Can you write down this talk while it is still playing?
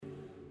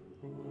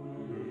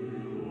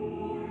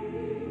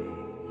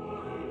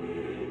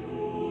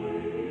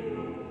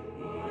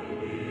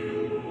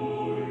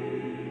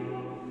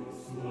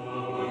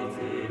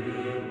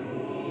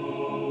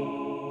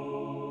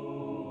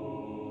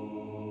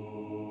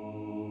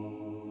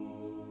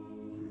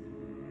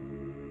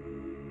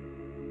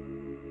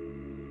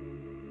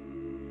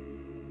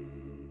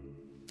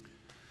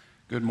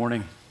Good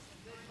morning.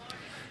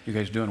 You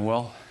guys doing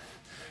well?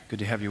 Good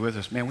to have you with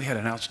us. Man, we had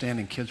an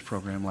outstanding kids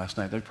program last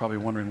night. They're probably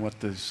wondering what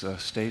this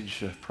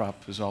stage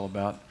prop is all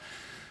about.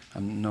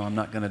 No, I'm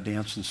not going to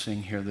dance and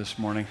sing here this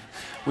morning.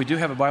 We do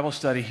have a Bible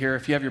study here.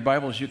 If you have your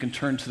Bibles, you can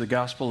turn to the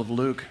Gospel of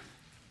Luke.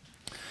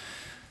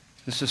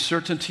 This is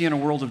Certainty in a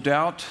World of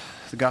Doubt,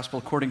 the Gospel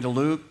according to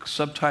Luke,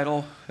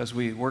 subtitle as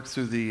we work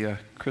through the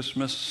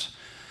Christmas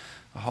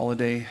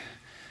holiday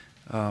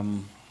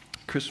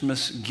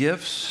Christmas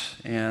gifts,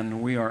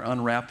 and we are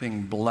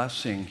unwrapping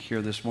blessing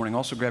here this morning.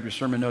 Also grab your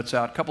sermon notes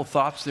out. A couple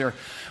thoughts there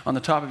on the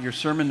top of your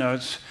sermon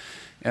notes.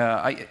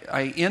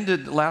 I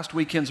ended last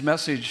weekend's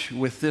message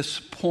with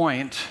this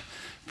point,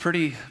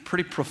 pretty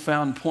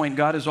profound point.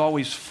 God is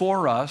always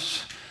for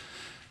us.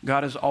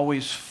 God is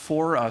always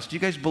for us. Do you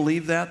guys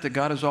believe that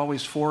God is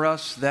always for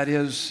us? That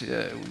is,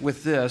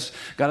 with this,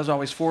 God is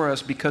always for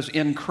us because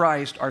in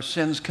Christ our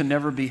sins can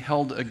never be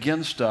held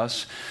against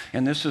us,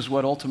 and this is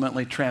what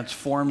ultimately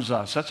transforms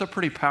us. That's a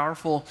pretty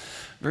powerful,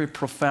 very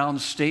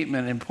profound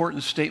statement,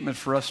 important statement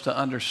for us to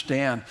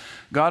understand.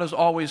 God is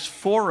always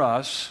for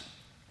us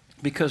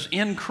because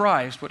in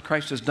Christ, what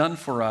Christ has done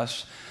for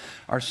us,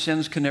 our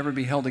sins can never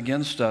be held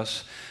against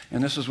us,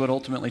 and this is what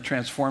ultimately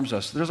transforms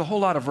us. There's a whole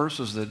lot of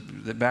verses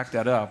that back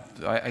that up.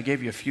 I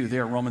gave you a few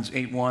there, Romans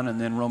 8:1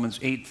 and then Romans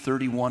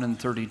 8:31 and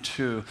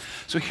 32.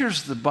 So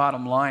here's the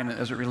bottom line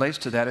as it relates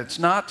to that. It's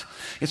not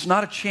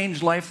a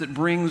changed life that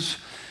brings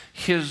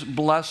His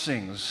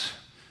blessings,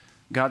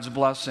 God's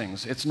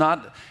blessings. It's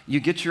not you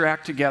get your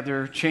act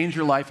together, change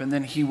your life, and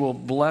then He will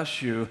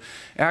bless you.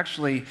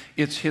 Actually,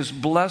 it's His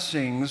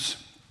blessings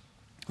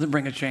that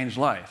bring a changed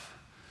life.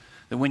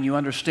 That when you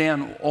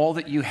understand all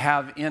that you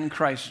have in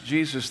Christ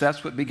Jesus,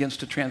 that's what begins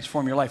to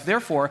transform your life.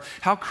 Therefore,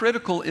 how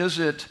critical is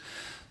it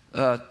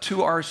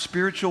to our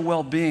spiritual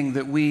well-being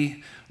that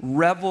we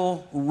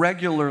revel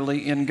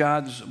regularly in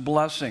God's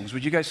blessings?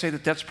 Would you guys say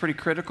that that's pretty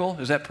critical?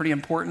 Is that pretty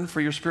important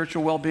for your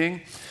spiritual well-being?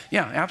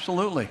 Yeah,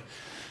 absolutely.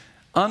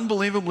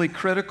 Unbelievably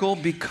critical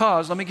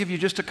because, let me give you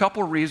just a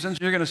couple reasons.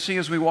 You're going to see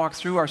as we walk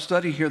through our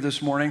study here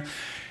this morning.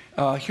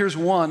 Here's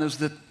one, is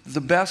that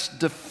the best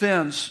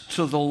defense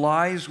to the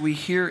lies we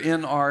hear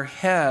in our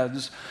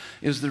heads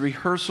is the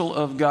rehearsal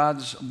of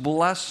God's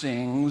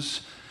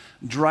blessings,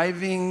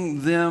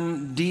 driving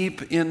them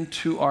deep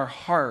into our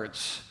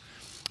hearts.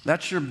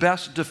 That's your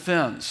best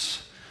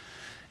defense.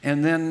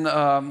 And then,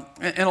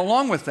 and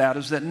along with that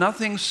is that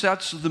nothing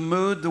sets the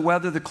mood, the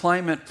weather, the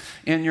climate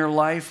in your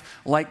life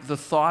like the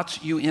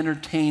thoughts you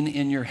entertain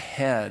in your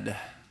head.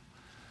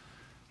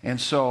 And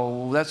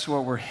so that's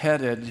where we're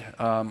headed.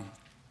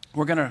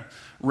 We're going to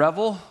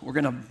revel, we're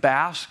going to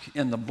bask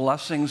in the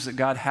blessings that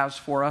God has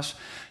for us,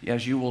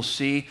 as you will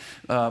see.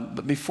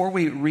 But before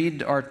we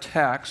read our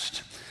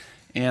text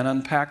and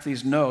unpack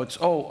these notes,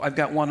 I've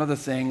got one other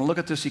thing. Look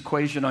at this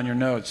equation on your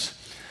notes.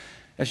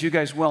 As you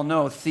guys well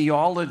know,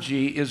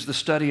 theology is the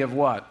study of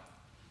what?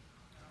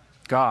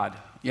 God.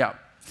 Yeah,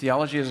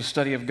 theology is a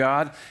study of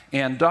God.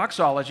 And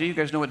doxology, you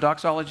guys know what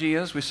doxology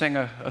is? We sang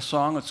a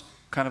song, it's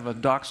kind of a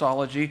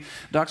doxology.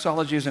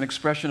 Doxology is an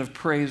expression of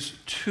praise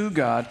to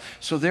God.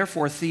 So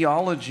therefore,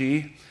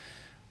 theology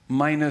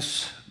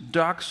minus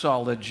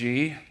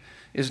doxology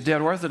is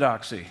dead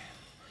orthodoxy.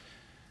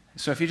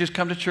 So if you just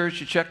come to church,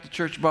 you check the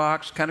church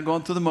box, kind of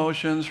going through the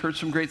motions, heard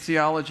some great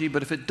theology,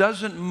 but if it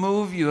doesn't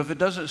move you, if it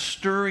doesn't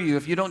stir you,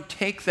 if you don't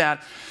take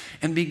that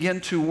and begin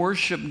to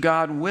worship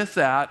God with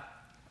that,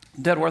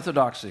 dead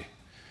orthodoxy.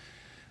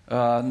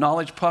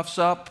 Knowledge puffs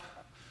up,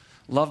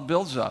 love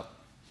builds up.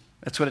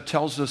 That's what it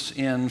tells us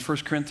in 1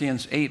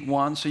 Corinthians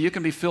 8:1. So you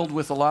can be filled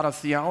with a lot of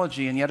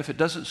theology, and yet if it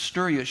doesn't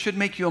stir you, it should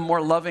make you a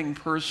more loving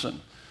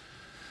person,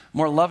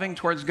 more loving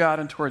towards God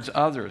and towards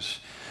others.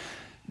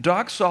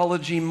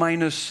 Doxology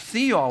minus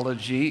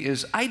theology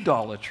is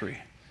idolatry.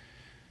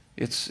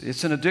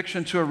 It's an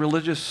addiction to a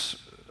religious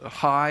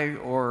high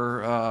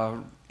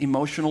or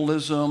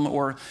emotionalism,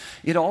 or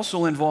it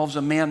also involves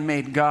a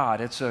man-made God.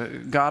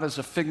 God is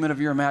a figment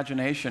of your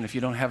imagination if you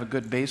don't have a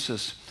good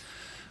basis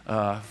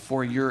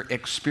for your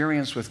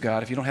experience with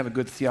God, if you don't have a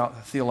good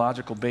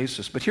theological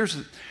basis. But here's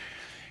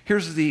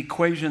the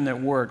equation that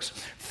works.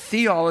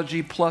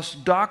 Theology plus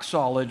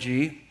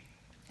doxology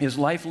is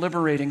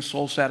life-liberating,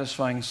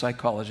 soul-satisfying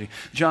psychology.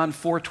 John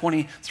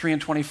 4:23 and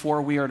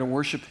 24, we are to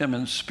worship Him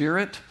in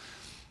spirit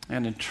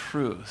and in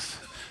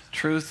truth.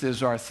 Truth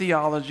is our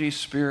theology,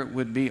 spirit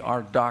would be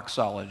our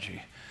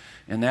doxology.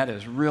 And that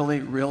is really,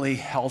 really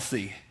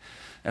healthy.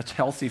 That's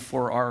healthy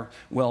for our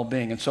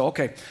well-being. And so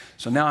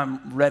now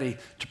I'm ready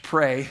to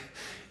pray.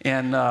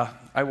 And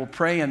I will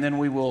pray, and then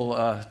we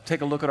will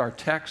take a look at our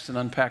text and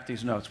unpack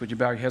these notes. Would you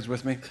bow your heads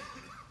with me?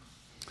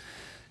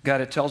 God,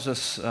 it tells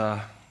us,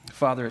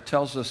 Father, it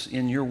tells us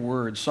in your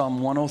word, Psalm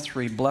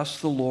 103,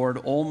 bless the Lord,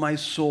 O my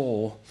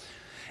soul,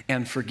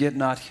 and forget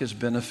not His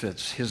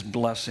benefits, His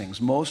blessings.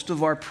 Most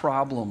of our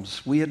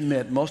problems, we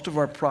admit, most of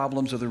our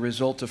problems are the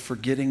result of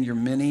forgetting your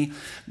many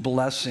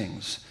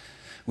blessings,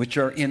 which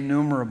are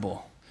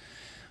innumerable.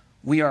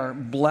 We are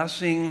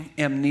blessing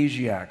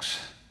amnesiacs.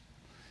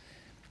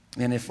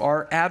 And if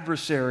our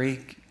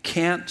adversary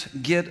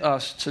can't get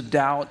us to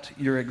doubt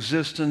your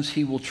existence.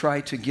 He will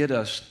try to get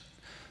us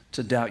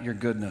to doubt your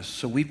goodness.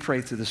 So we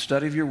pray through the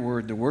study of your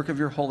word, the work of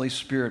your Holy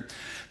Spirit,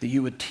 that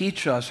you would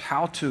teach us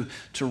how to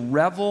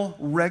revel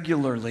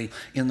regularly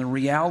in the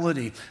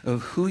reality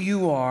of who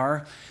you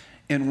are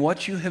and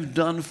what you have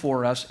done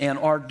for us and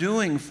are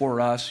doing for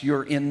us,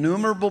 your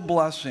innumerable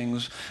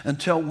blessings,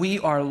 until we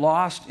are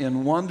lost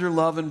in wonder,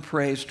 love, and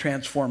praise,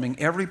 transforming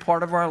every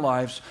part of our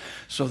lives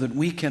so that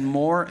we can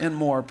more and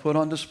more put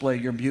on display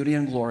your beauty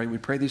and glory. We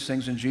pray these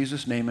things in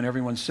Jesus' name, and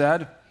everyone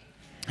said,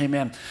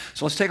 amen.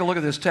 So let's take a look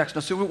at this text.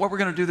 Now, see what we're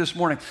going to do this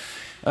morning.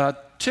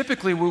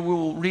 Typically, we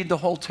will read the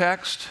whole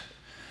text,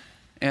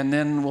 and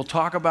then we'll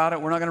talk about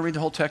it. We're not going to read the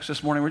whole text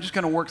this morning. We're just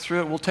going to work through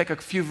it. We'll take a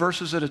few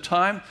verses at a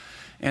time,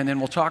 and then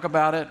we'll talk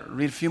about it,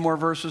 read a few more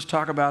verses,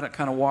 talk about it,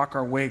 kind of walk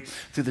our way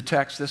through the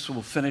text. This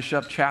will finish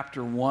up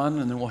chapter 1,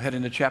 and then we'll head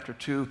into chapter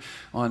 2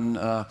 on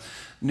not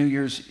New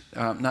Year's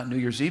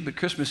Eve, but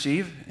Christmas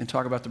Eve, and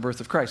talk about the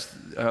birth of Christ.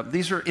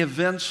 These are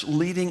events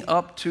leading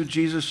up to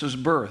Jesus'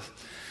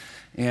 birth.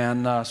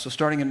 And so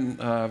starting in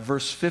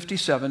verse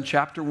 57,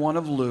 chapter 1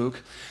 of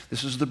Luke,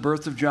 this is the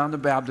birth of John the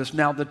Baptist.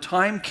 Now the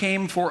time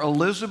came for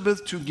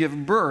Elizabeth to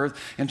give birth,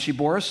 and she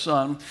bore a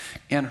son,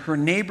 and her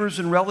neighbors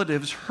and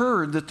relatives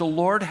heard that the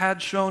Lord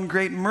had shown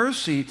great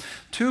mercy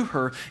to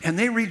her, and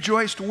they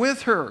rejoiced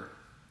with her.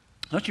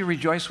 Don't you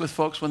rejoice with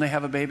folks when they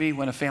have a baby,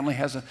 when a family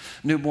has a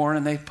newborn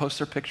and they post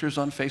their pictures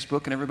on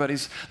Facebook and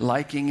everybody's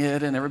liking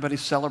it and everybody's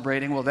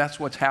celebrating? Well, that's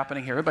what's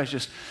happening here. Everybody's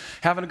just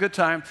having a good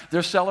time.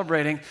 They're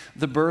celebrating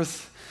the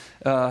birth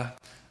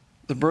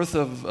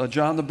of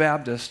John the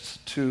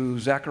Baptist to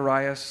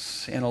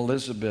Zacharias and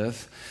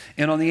Elizabeth.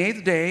 And on the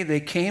 8th day, they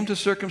came to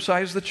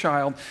circumcise the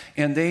child,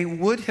 and they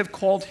would have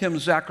called him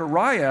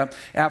Zachariah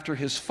after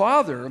his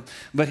father,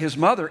 but his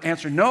mother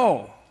answered,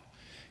 "No,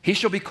 he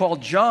shall be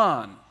called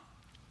John."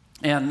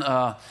 And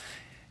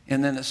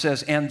then it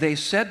says, and they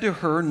said to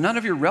her, "None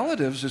of your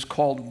relatives is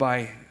called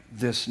by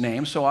this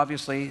name." So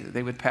obviously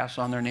they would pass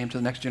on their name to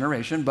the next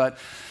generation. But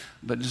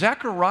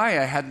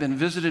Zechariah had been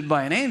visited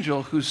by an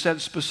angel who said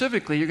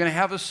specifically, you're going to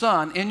have a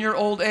son in your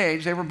old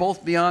age. They were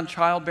both beyond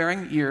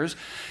childbearing years.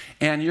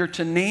 And you're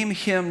to name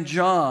him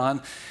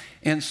John.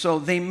 And so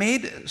they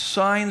made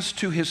signs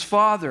to his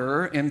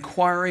father,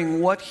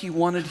 inquiring what he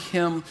wanted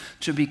him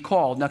to be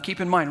called. Now keep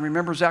in mind,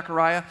 remember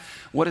Zechariah?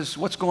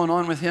 What's going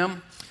on with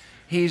him?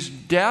 He's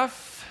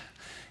deaf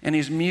and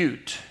he's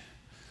mute,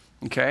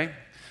 okay?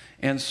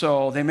 And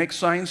so they make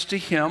signs to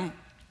him.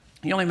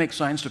 He only makes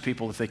signs to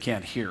people if they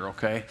can't hear,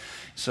 okay?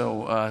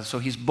 So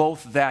he's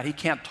both that. He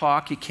can't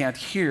talk, he can't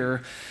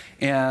hear.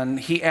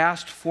 And he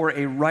asked for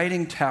a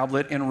writing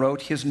tablet and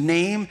wrote, "His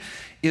name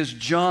is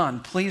John.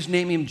 Please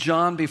name him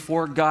John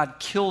before God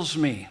kills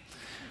me."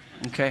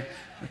 Okay,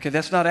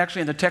 that's not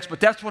actually in the text,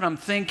 but that's what I'm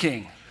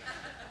thinking.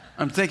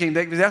 I'm thinking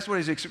that's what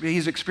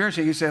he's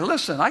experiencing. He said,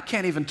 "Listen, I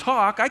can't even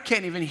talk. I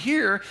can't even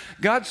hear.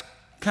 God's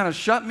kind of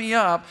shut me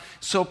up.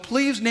 So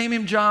please name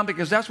him John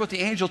because that's what the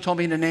angel told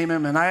me to name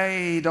him, and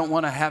I don't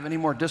want to have any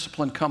more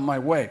discipline come my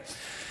way."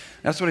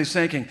 That's what he's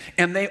thinking.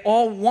 And they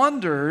all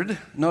wondered,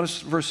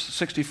 notice verse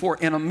 64,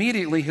 and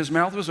immediately his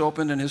mouth was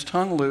opened and his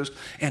tongue loosed,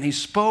 and he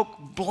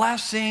spoke,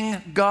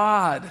 blessing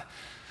God.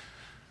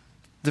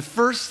 The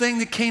first thing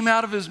that came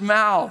out of his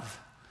mouth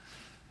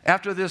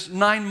after this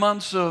 9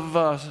 months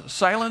of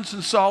silence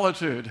and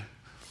solitude,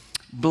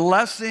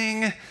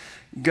 blessing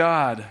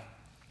God.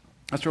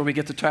 That's where we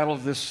get the title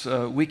of this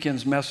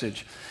weekend's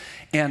message.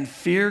 And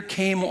fear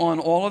came on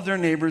all of their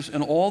neighbors,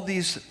 and all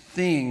these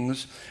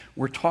things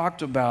were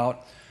talked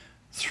about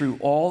through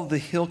all the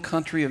hill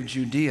country of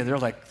Judea.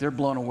 They're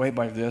blown away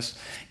by this.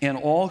 And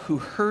all who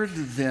heard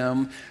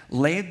them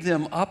laid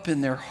them up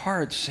in their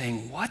hearts,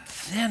 saying, "What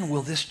then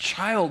will this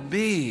child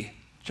be?"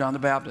 John the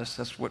Baptist,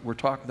 that's who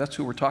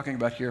we're talking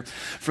about here.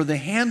 For the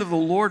hand of the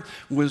Lord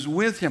was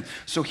with him.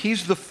 So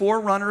he's the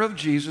forerunner of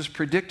Jesus,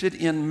 predicted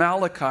in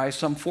Malachi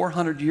some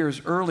 400 years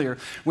earlier,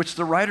 which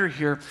the writer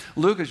here,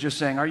 Luke, is just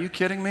saying, are you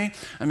kidding me?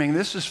 I mean,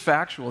 this is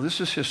factual.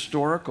 This is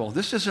historical.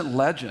 This isn't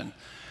legend.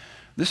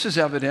 This is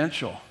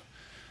evidential.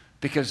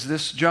 Because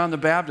this John the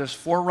Baptist,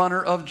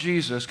 forerunner of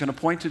Jesus, going to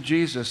point to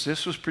Jesus,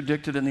 this was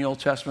predicted in the Old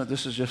Testament.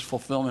 This is just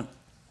fulfillment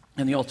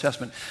in the Old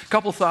Testament. A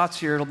couple thoughts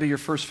here. It'll be your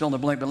first fill in the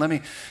blank, but let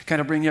me kind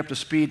of bring you up to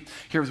speed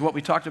here with what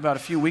we talked about a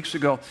few weeks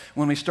ago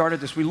when we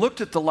started this. We looked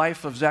at the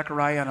life of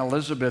Zechariah and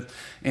Elizabeth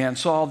and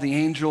saw the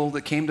angel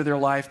that came to their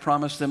life,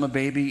 promised them a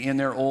baby in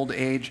their old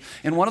age.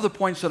 And one of the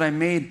points that I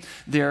made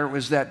there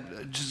was that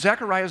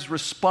Zechariah's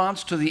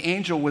response to the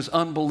angel was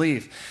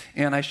unbelief.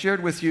 And I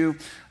shared with you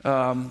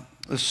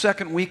the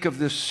second week of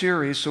this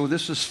series, so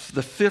this is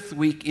the fifth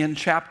week in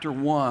chapter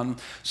 1.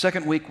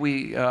 Second week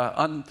we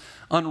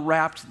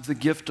unwrapped the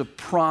gift of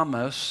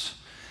promise,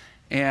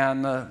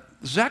 and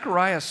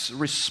Zacharias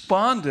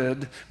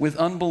responded with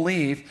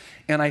unbelief,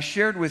 and I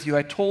shared with you,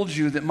 I told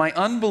you that my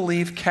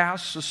unbelief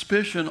casts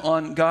suspicion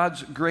on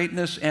God's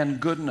greatness and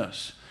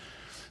goodness.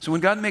 So when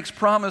God makes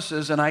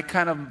promises and I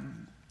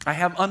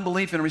have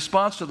unbelief in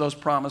response to those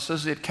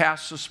promises, it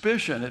casts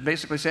suspicion. It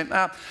basically says,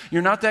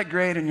 you're not that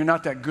great and you're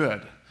not that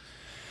good.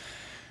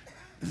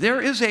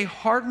 There is a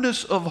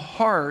hardness of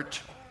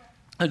heart,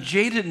 a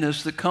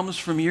jadedness that comes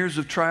from years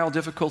of trial,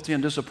 difficulty,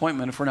 and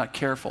disappointment if we're not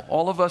careful.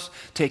 All of us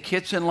take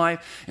hits in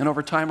life, and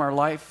over time our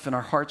life and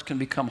our hearts can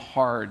become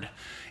hard.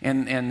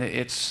 And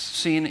it's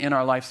seen in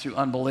our life through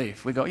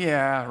unbelief. We go,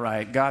 yeah,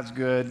 right, God's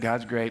good,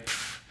 God's great.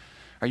 Pfft,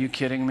 are you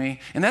kidding me?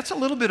 And that's a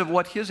little bit of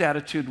what his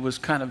attitude was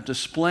kind of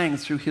displaying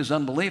through his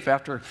unbelief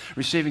after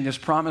receiving this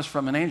promise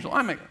from an angel.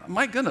 I mean,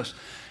 my goodness,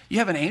 you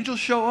have an angel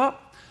show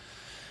up?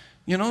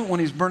 You know, when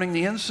he's burning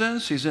the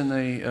incense, he's in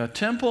the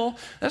temple.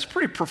 That's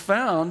pretty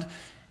profound,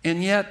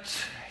 and yet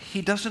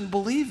he doesn't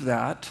believe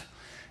that.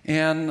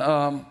 And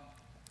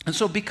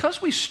so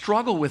because we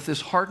struggle with this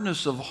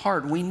hardness of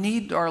heart, we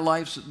need our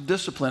life's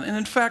discipline. And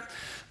in fact,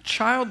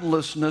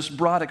 childlessness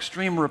brought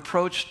extreme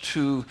reproach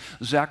to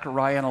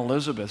Zechariah and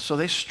Elizabeth. So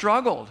they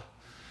struggled.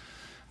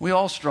 We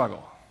all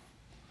struggle.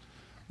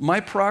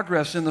 My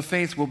progress in the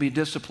faith will be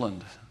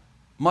disciplined.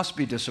 Must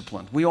be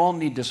disciplined. We all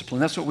need discipline.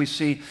 That's what we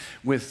see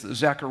with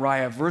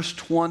Zechariah. Verse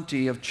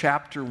 20 of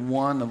chapter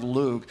 1 of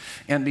Luke.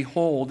 And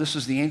behold, this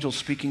is the angel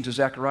speaking to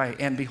Zechariah.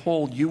 And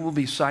behold, you will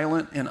be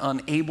silent and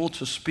unable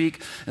to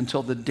speak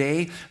until the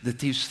day that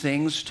these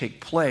things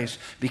take place,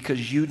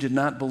 because you did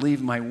not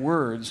believe my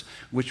words,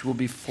 which will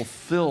be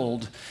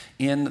fulfilled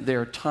in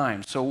their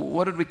time. So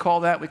what did we call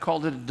that? We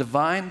called it a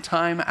divine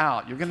time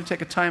out. You're going to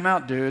take a time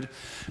out, dude,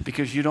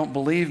 because you don't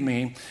believe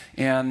me.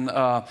 And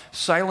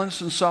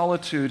silence and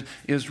solitude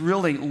is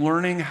really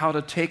learning how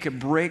to take a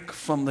break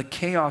from the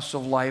chaos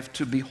of life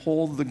to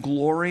behold the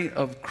glory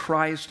of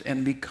Christ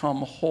and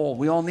become whole.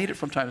 We all need it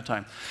from time to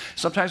time.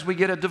 Sometimes we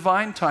get a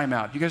divine time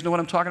out. You guys know what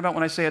I'm talking about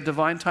when I say a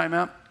divine time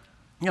out?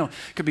 You know,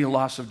 it could be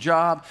loss of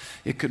job,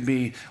 it could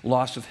be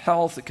loss of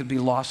health, it could be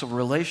loss of a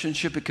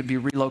relationship, it could be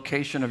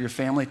relocation of your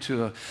family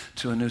to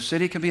a new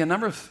city, it could be a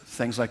number of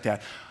things like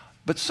that.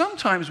 But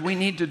sometimes we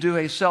need to do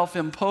a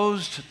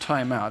self-imposed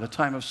time out, a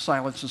time of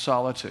silence and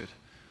solitude,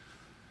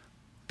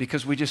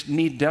 because we just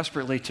need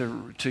desperately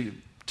to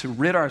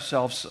rid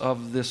ourselves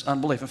of this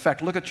unbelief. In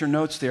fact, look at your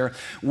notes there.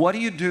 What do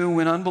you do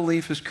when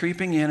unbelief is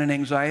creeping in and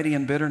anxiety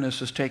and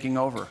bitterness is taking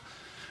over?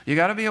 You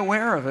got to be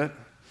aware of it.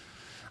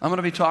 I'm going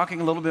to be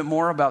talking a little bit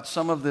more about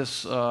some of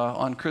this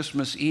on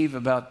Christmas Eve,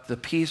 about the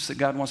peace that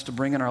God wants to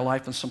bring in our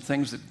life and some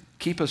things that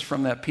keep us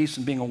from that peace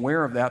and being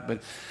aware of that.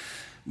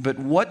 But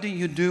what do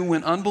you do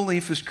when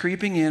unbelief is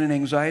creeping in and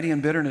anxiety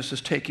and bitterness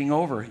is taking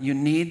over? You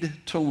need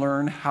to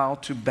learn how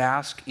to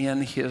bask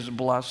in his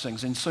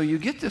blessings. And so you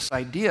get this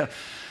idea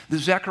that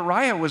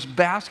Zechariah was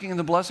basking in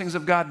the blessings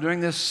of God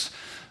during this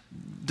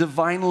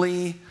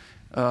divinely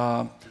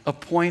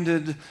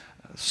appointed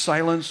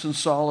silence and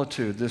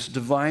solitude, this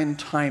divine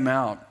time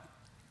out.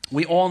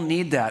 We all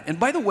need that. And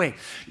by the way,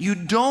 you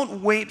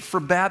don't wait for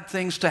bad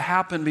things to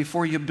happen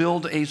before you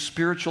build a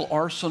spiritual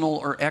arsenal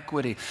or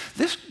equity.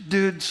 This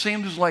dude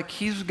seems like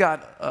he's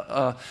got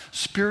a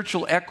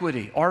spiritual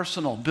equity,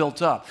 arsenal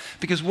built up.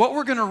 Because what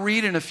we're going to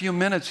read in a few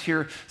minutes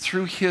here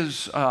through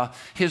his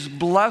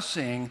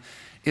blessing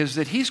is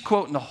that he's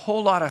quoting a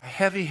whole lot of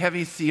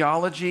heavy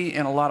theology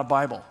and a lot of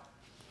Bible.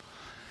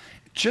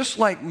 Just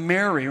like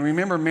Mary,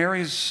 remember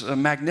Mary's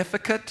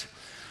Magnificat,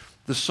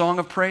 the song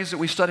of praise that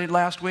we studied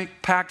last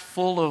week, packed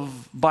full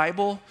of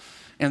Bible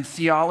and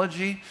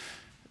theology.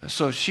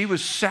 So she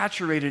was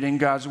saturated in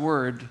God's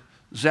word.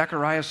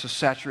 Zacharias is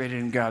saturated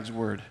in God's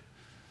word.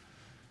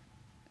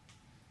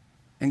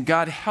 And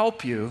God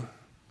help you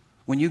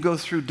when you go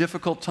through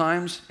difficult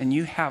times and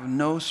you have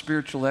no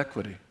spiritual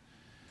equity.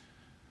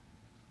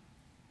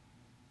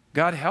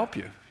 God help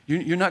you.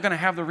 You're not going to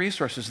have the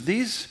resources.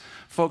 These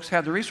folks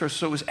had the resources,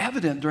 so it was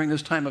evident during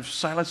this time of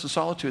silence and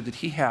solitude that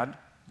he had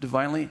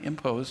divinely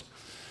imposed,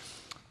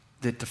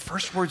 that the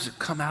first words that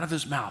come out of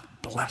his mouth,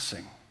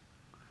 blessing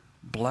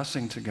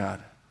to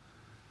God.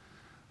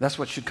 That's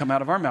what should come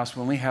out of our mouths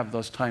when we have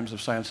those times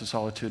of silence and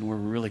solitude and we're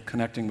really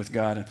connecting with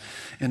God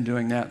and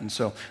doing that. And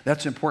so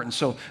that's important.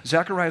 So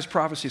Zechariah's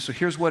prophecy, so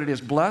here's what it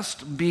is.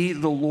 Blessed be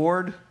the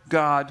Lord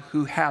God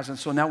who has. And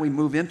so now we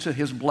move into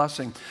his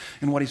blessing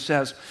and what he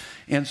says.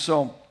 And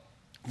so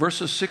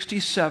verses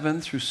 67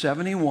 through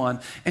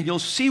 71, and you'll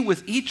see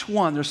with each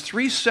one, there's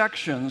 3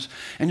 sections,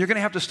 and you're going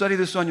to have to study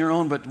this on your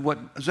own, but what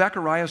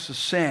Zacharias is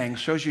saying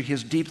shows you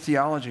his deep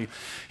theology.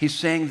 He's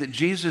saying that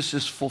Jesus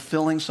is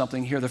fulfilling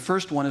something here. The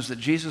first one is that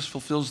Jesus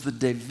fulfills the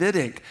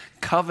Davidic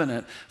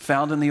covenant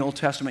found in the Old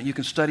Testament. You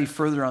can study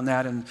further on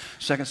that in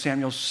 2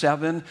 Samuel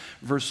 7,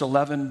 verse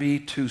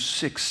 11b to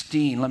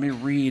 16. Let me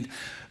read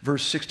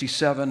verse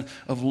 67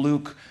 of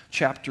Luke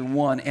chapter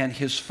 1. And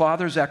his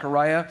father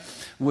Zechariah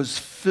was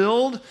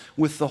filled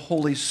with the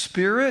Holy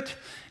Spirit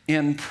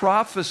and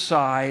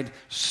prophesied,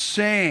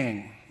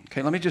 saying,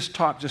 okay, let me just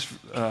talk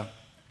a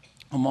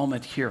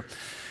moment here.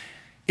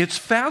 It's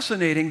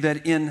fascinating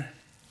that in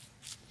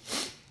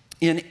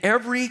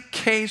every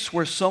case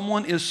where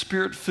someone is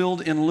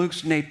spirit-filled in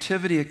Luke's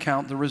nativity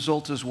account, the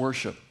result is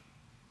worship.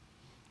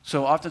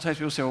 So oftentimes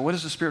people say, well, what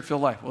is the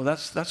spirit-filled life? Well,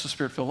 that's the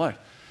spirit-filled life.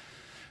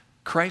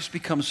 Christ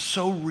becomes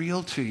so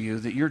real to you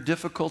that your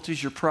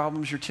difficulties, your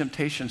problems, your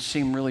temptations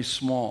seem really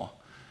small.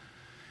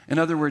 In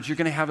other words, you're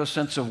going to have a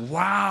sense of,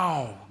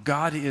 wow,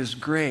 God is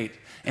great,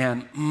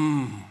 and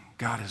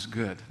God is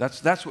good.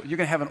 That's what you're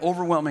going to have, an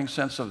overwhelming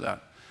sense of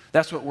that.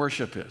 That's what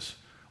worship is.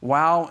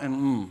 Wow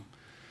and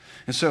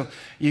And so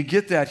you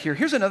get that here.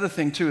 Here's another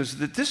thing, too, is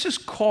that this is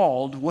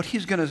called, what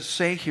he's going to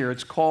say here,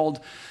 it's called,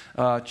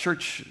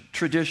 church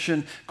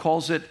tradition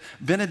calls it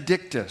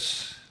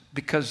Benedictus,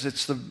 because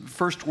it's the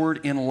first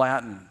word in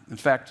Latin. In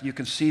fact, you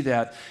can see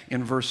that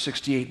in verse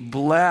 68.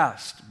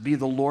 Blessed be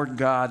the Lord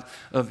God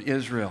of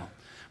Israel.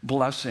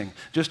 Blessing.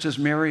 Just as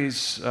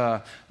Mary's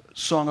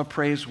song of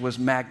praise was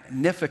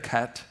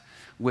Magnificat,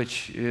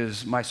 which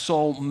is my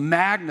soul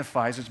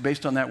magnifies, it's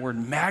based on that word,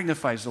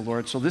 magnifies the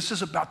Lord. So this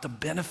is about the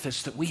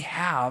benefits that we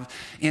have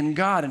in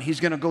God, and he's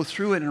going to go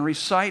through it and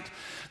recite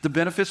the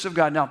benefits of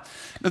God. Now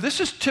this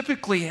is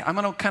typically, I'm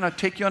going to kind of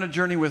take you on a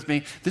journey with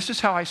me. This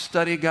is how I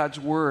study God's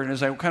word, and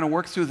as I kind of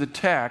work through the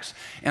text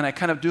and I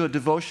kind of do a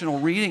devotional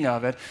reading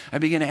of it, I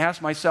begin to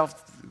ask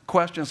myself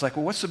questions like,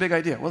 well, what's the big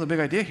idea? Well, the big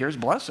idea here is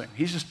blessing.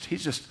 He's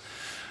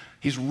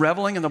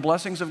reveling in the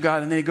blessings of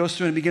God, and then he goes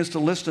through and begins to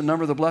list a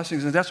number of the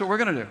blessings, and that's what we're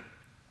going to do.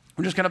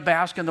 We're just going to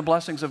bask in the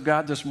blessings of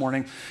God this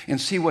morning and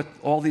see what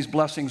all these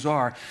blessings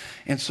are.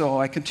 And so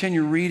I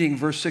continue reading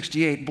verse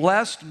 68.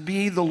 Blessed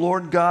be the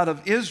Lord God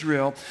of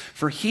Israel,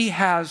 for he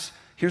has,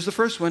 here's the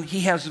first one,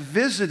 he has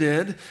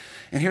visited,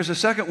 and here's the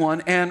second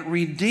one, and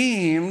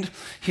redeemed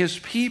his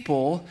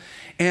people,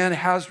 and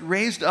has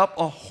raised up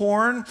a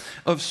horn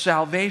of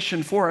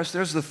salvation for us.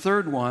 There's the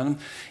third one,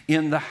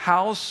 in the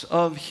house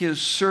of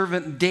his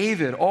servant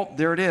David. Oh,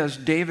 there it is,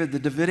 David, the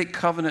Davidic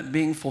covenant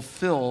being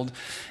fulfilled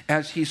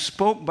as he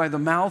spoke by the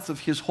mouth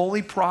of his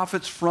holy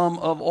prophets from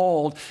of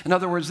old. In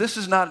other words, this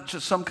is not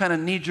just some kind of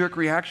knee-jerk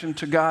reaction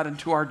to God and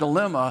to our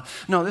dilemma.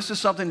 No, this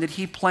is something that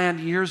he planned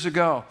years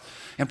ago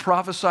and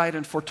prophesied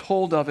and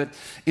foretold of it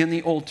in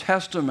the Old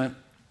Testament.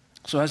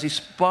 So as he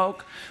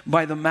spoke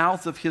by the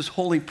mouth of his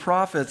holy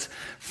prophets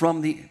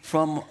from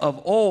of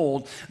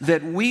old,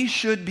 that we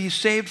should be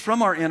saved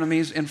from our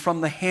enemies and from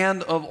the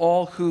hand of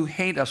all who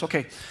hate us.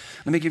 Okay,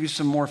 let me give you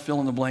some more fill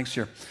in the blanks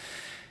here.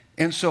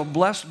 And so,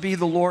 blessed be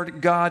the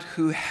Lord God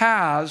who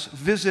has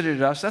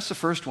visited us. That's the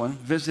first one,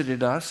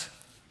 visited us.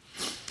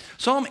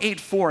 Psalm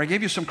 8:4, I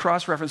gave you some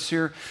cross-reference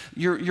here.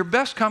 Your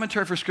best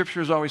commentary for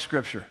Scripture is always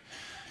Scripture.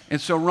 And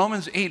so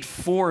Romans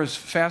 8:4 is a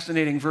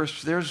fascinating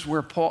verse. There's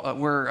where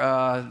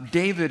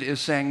David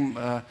is saying,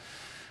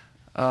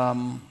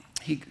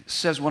 he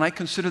says, when I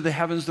consider the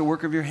heavens, the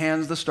work of your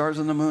hands, the stars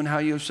and the moon, how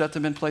you have set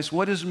them in place.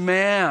 What is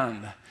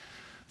man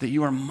that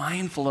you are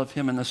mindful of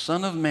him, and the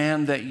Son of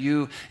Man that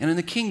you, and in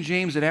the King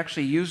James it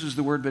actually uses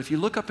the word, but if you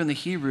look up in the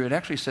Hebrew, it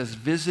actually says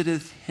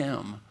visiteth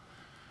him.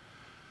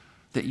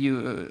 That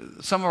you,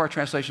 some of our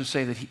translations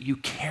say that you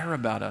care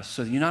about us.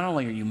 So you not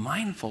only are you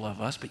mindful of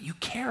us, but you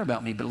care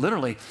about me. But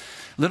literally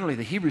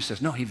the Hebrew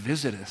says, no, he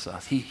visiteth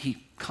us.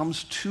 He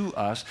comes to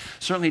us.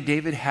 Certainly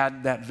David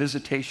had that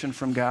visitation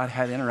from God,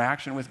 had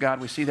interaction with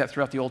God. We see that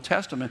throughout the Old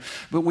Testament.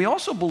 But we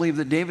also believe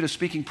that David is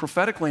speaking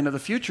prophetically into the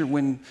future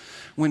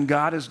when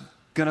God is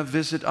going to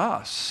visit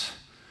us.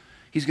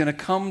 He's going to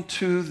come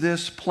to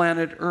this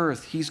planet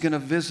Earth. He's going to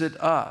visit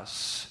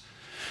us.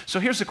 So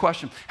here's the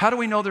question. How do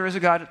we know there is a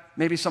God?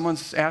 Maybe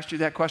someone's asked you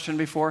that question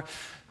before.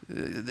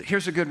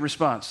 Here's a good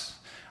response.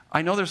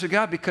 I know there's a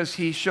God because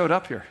he showed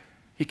up here.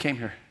 He came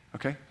here.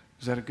 Okay?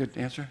 Is that a good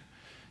answer?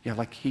 Yeah,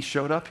 like he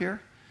showed up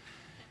here?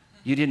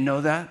 You didn't know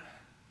that?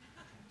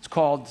 It's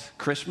called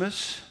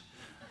Christmas,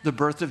 the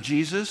birth of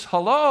Jesus.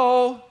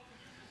 Hello?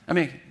 I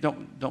mean,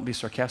 don't be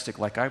sarcastic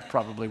like I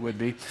probably would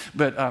be.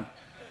 But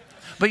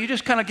you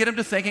just kind of get him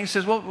to thinking. He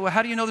says, well,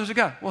 how do you know there's a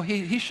God? Well,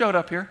 he showed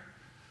up here.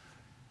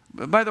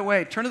 By the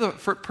way, turn to the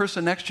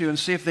person next to you and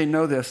see if they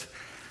know this.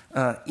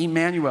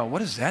 Emmanuel, what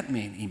does that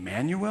mean?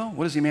 Emmanuel?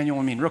 What does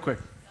Emmanuel mean? Real quick.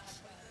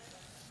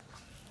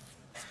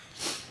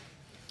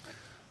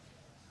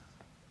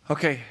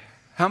 Okay,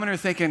 how many are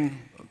thinking,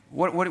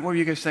 what were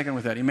you guys thinking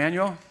with that?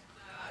 Emmanuel?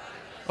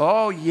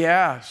 Oh,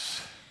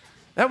 yes.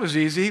 That was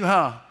easy,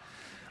 huh?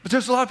 But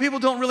there's a lot of people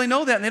who don't really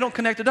know that, and they don't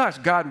connect the dots.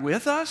 God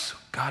with us?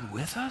 God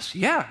with us?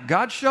 Yeah,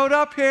 God showed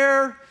up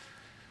here.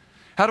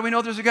 How do we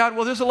know there's a God?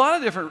 Well, there's a lot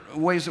of different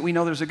ways that we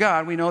know there's a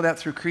God. We know that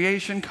through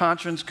creation,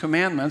 conscience,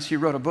 commandments. He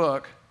wrote a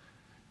book.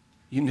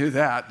 You knew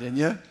that, didn't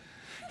you?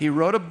 He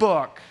wrote a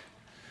book,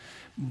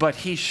 but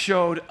he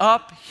showed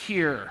up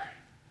here.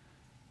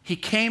 He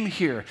came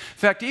here. In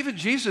fact, even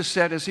Jesus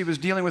said, as he was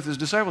dealing with his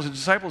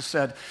disciples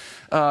said,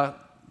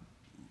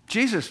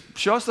 Jesus,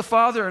 show us the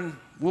Father and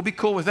we'll be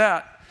cool with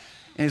that.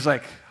 And he's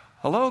like,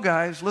 hello,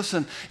 guys.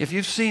 Listen, if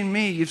you've seen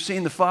me, you've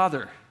seen the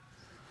Father.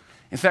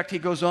 In fact, he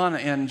goes on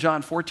in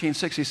John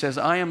 14:6, he says,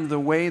 I am the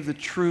way, the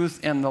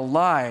truth, and the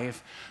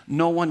life.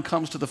 No one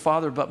comes to the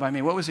Father but by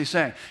me. What was he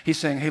saying? He's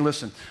saying, hey,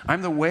 listen,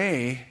 I'm the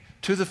way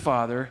to the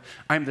Father.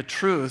 I'm the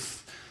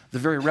truth, the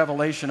very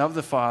revelation of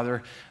the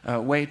Father,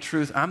 way,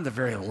 truth. I'm the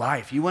very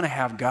life. You want to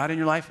have God in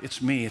your life? It's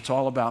me. It's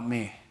all about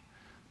me.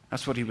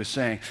 That's what he was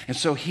saying. And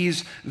so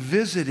he's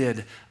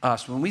visited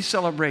us. When we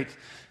celebrate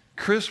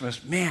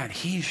Christmas, man,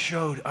 he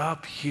showed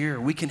up here.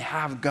 We can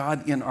have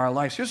God in our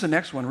lives. Here's the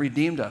next one,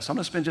 redeemed us. I'm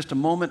going to spend just a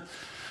moment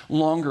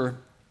longer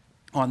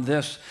on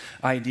this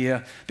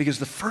idea, because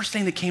the first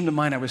thing that came to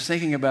mind, I was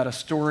thinking about a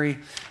story.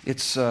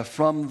 It's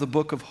from the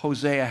book of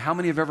Hosea. How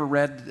many have ever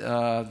read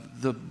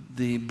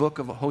the book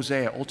of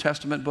Hosea, Old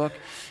Testament book?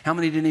 How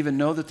many didn't even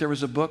know that there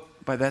was a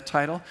book by that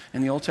title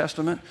in the Old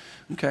Testament?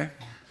 Okay.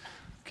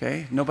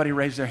 Nobody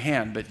raised their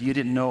hand, but you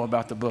didn't know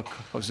about the book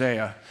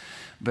Hosea.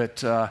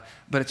 But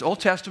it's Old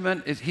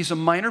Testament. He's a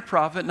minor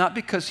prophet, not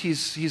because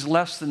he's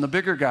less than the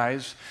bigger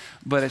guys,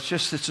 but it's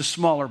a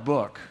smaller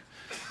book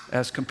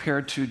as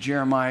compared to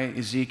Jeremiah,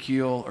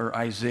 Ezekiel, or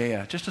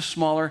Isaiah. Just a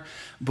smaller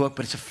book,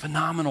 but it's a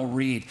phenomenal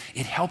read.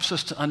 It helps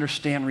us to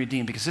understand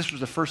redeemed, because this was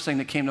the first thing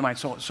that came to mind.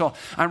 So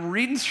I'm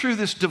reading through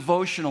this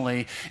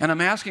devotionally, and I'm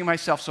asking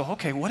myself,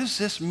 okay, what does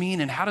this mean,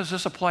 and how does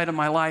this apply to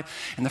my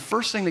life? And the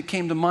first thing that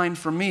came to mind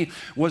for me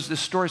was this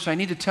story. So I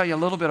need to tell you a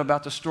little bit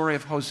about the story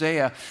of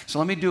Hosea. So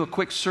let me do a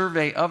quick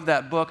survey of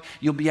that book.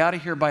 You'll be out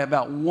of here by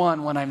about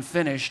 1 when I'm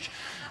finished.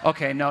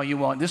 Okay, no, you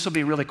won't. This will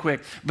be really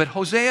quick. But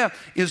Hosea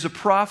is a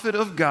prophet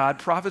of God.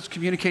 Prophets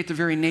communicate the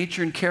very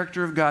nature and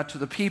character of God to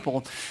the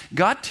people.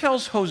 God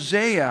tells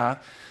Hosea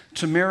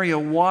to marry a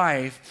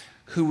wife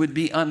who would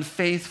be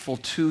unfaithful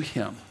to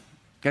him.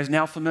 You guys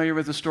now familiar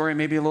with the story,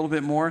 maybe a little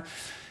bit more?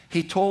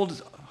 He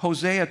told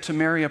Hosea to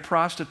marry a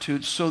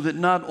prostitute so that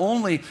not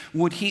only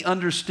would he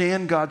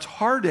understand God's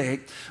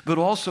heartache, but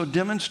also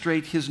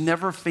demonstrate his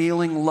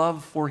never-failing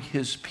love for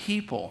his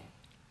people.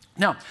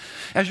 Now,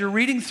 as you're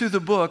reading through the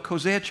book,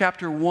 Hosea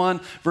chapter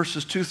 1,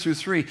 verses 2 through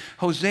 3,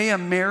 Hosea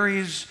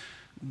marries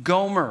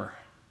Gomer.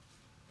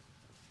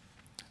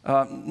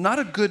 Not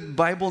a good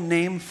Bible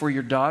name for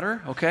your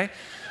daughter, okay?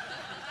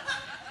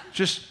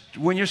 Just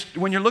when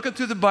you're looking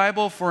through the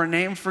Bible for a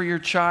name for your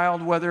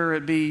child, whether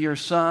it be your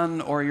son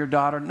or your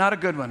daughter, not a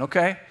good one,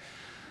 okay?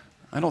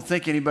 I don't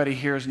think anybody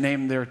here has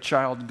named their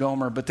child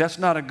Gomer, but that's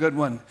not a good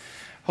one.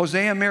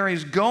 Hosea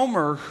marries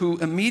Gomer, who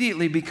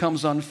immediately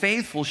becomes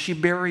unfaithful. She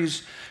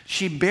bears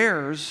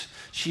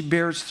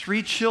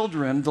 3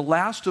 children, the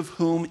last of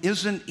whom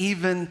isn't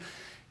even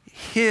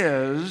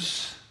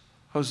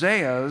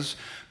Hosea's,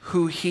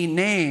 who he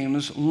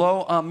names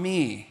Lo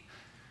Ami,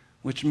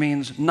 which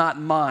means not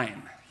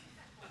mine.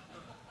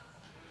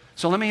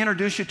 So let me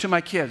introduce you to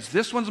my kids.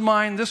 This one's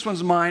mine, this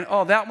one's mine.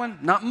 Oh, that one,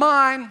 not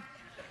mine.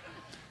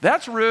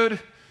 That's rude,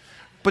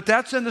 but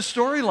that's in the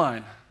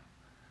storyline.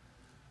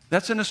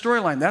 That's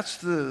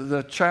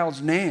the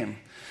child's name.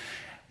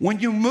 When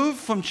you move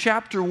from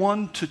chapter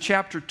 1 to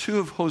chapter 2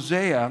 of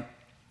Hosea,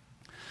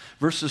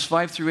 verses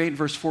 5 through 8,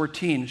 verse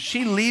 14,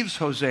 she leaves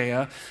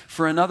Hosea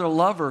for another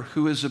lover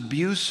who is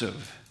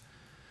abusive.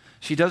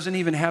 She doesn't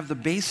even have the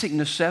basic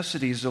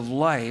necessities of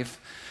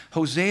life.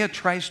 Hosea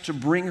tries to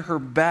bring her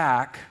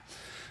back,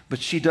 but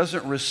she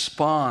doesn't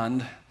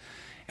respond.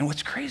 And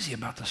what's crazy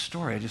about the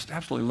story, I just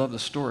absolutely love the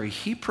story,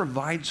 he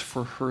provides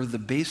for her the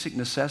basic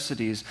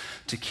necessities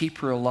to keep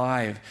her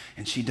alive,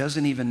 and she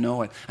doesn't even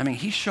know it. I mean,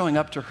 he's showing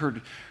up to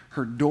her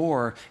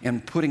door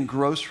and putting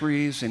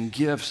groceries and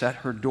gifts at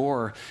her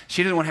door.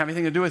 She doesn't want to have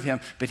anything to do with him,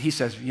 but he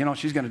says,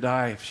 she's going to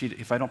die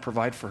if I don't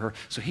provide for her.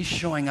 So he's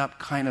showing up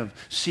kind of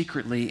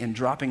secretly and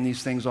dropping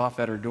these things off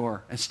at her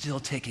door and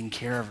still taking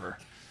care of her.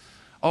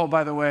 Oh,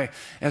 by the way,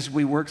 as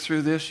we work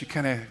through this, you're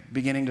kind of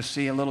beginning to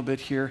see a little bit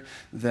here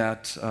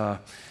that,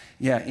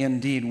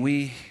 indeed,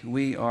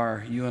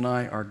 you and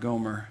I are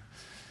Gomer,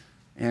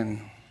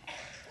 and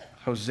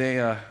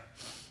Hosea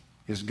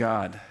is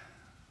God.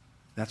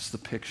 That's the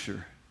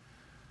picture.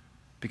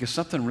 Because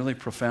something really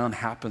profound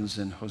happens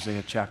in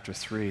Hosea chapter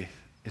 3.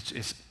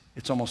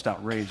 It's almost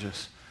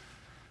outrageous,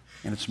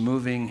 and it's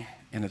moving,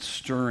 and it's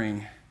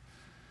stirring.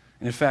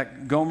 And in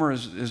fact, Gomer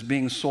is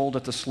being sold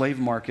at the slave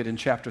market in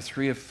chapter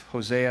 3 of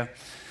Hosea,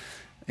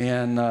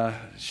 and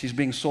she's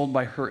being sold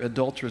by her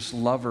adulterous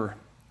lover.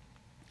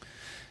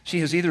 She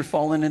has either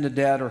fallen into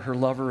debt or her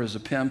lover is a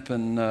pimp,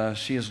 and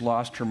she has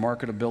lost her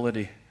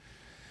marketability.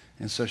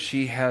 And so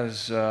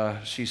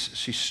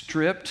she's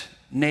stripped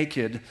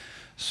naked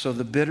so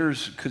the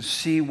bidders could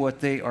see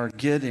what they are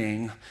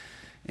getting.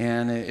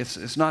 And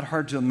it's not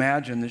hard to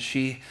imagine that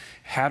she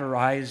had her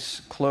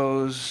eyes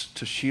closed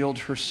to shield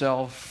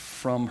herself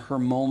from her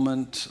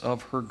moment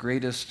of her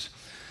greatest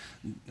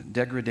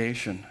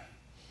degradation.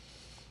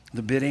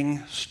 The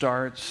bidding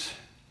starts,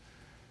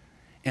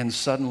 and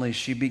suddenly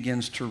she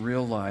begins to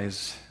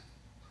realize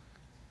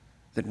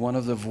that one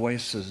of the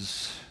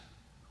voices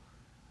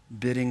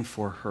bidding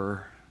for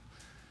her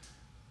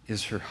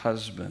is her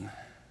husband.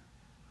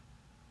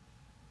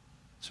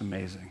 It's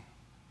amazing.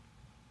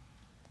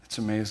 It's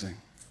amazing.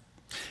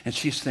 And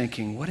she's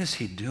thinking, what is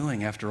he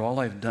doing after all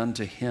I've done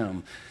to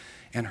him?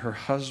 And her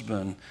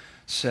husband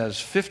says,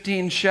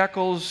 15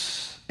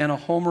 shekels and a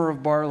homer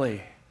of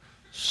barley,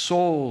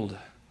 sold.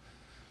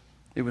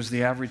 It was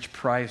the average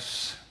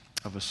price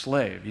of a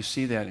slave. You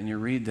see that and you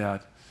read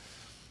that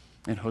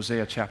in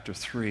Hosea chapter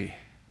 3.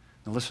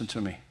 Now listen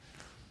to me.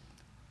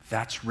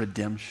 That's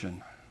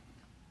redemption.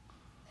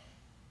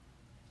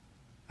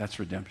 That's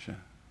redemption.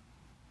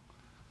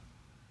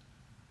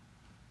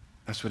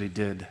 That's what he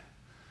did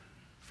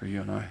for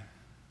you and I.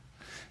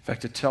 In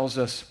fact, it tells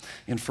us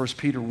in 1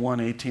 Peter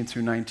 1:18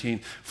 through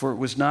 19, for it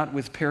was not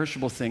with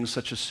perishable things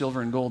such as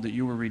silver and gold that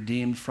you were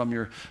redeemed from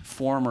your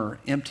former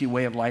empty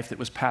way of life that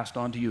was passed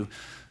on to you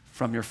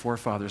from your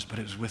forefathers, but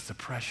it was with the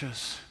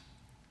precious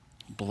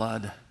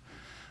blood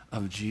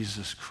of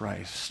Jesus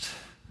Christ.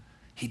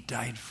 He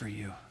died for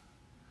you.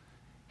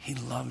 He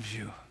loves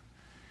you.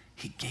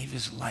 He gave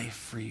his life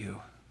for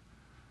you.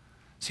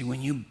 See,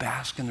 when you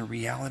bask in the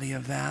reality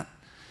of that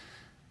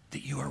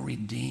you are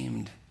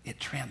redeemed, it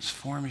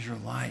transforms your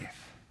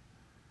life.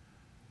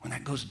 When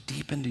that goes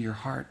deep into your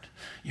heart,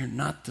 you're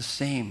not the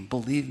same.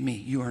 Believe me,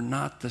 you are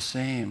not the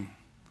same.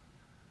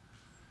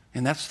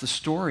 And that's the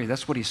story.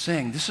 That's what he's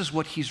saying. This is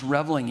what he's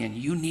reveling in.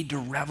 You need to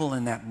revel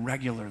in that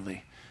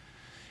regularly.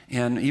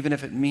 And even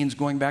if it means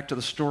going back to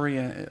the story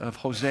of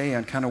Hosea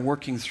and kind of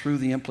working through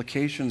the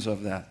implications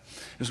of that,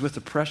 it was with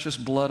the precious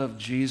blood of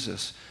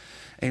Jesus,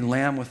 a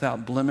lamb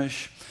without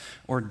blemish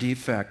or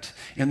defect.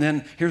 And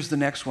then here's the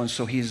next one.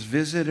 So he's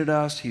visited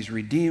us, he's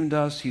redeemed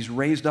us, he's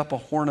raised up a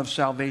horn of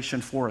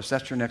salvation for us.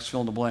 That's your next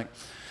fill in the blank.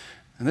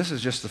 And this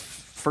is just the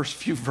first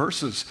few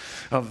verses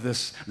of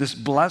this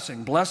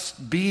blessing.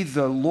 Blessed be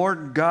the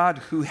Lord God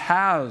who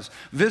has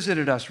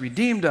visited us,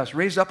 redeemed us,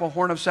 raised up a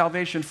horn of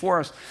salvation for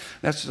us.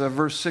 That's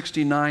verse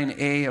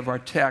 69a of our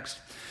text.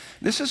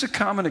 This is a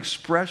common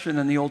expression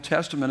in the Old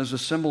Testament as a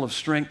symbol of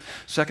strength.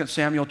 2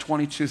 Samuel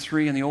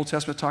 22:3 in the Old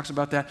Testament talks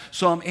about that.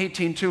 Psalm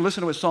 18:2,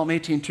 listen to what Psalm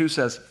 18:2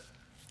 says.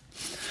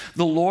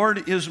 The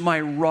Lord is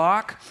my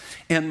rock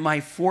and my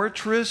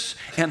fortress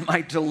and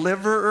my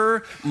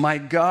deliverer, my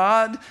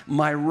God,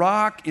 my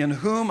rock in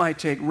whom I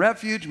take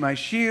refuge, my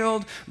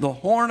shield, the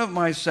horn of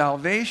my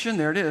salvation.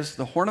 There it is,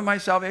 the horn of my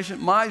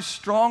salvation, my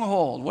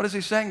stronghold. What is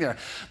he saying there?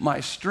 My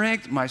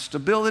strength, my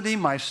stability,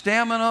 my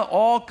stamina,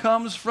 all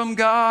comes from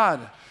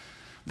God.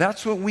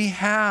 That's what we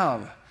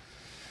have.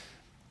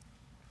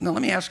 Now,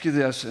 let me ask you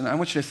this, and I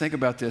want you to think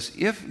about this.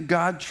 If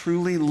God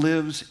truly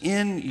lives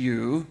in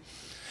you,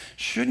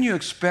 shouldn't you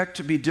expect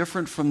to be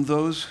different from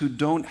those who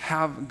don't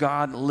have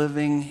God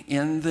living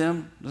in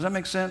them? Does that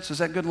make sense? Is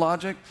that good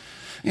logic?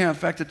 Yeah, in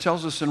fact, it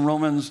tells us in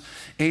Romans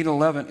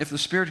 8:11, if the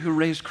Spirit who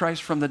raised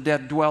Christ from the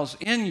dead dwells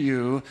in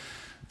you,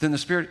 then the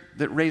Spirit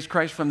that raised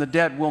Christ from the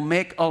dead will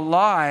make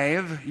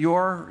alive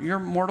your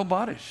mortal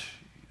bodies,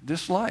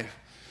 this life.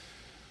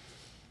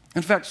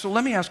 In fact, so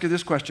let me ask you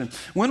this question.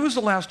 When was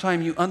the last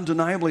time you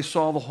undeniably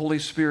saw the Holy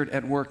Spirit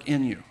at work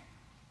in you?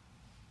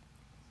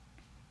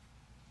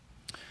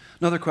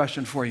 Another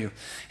question for you.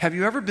 Have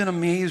you ever been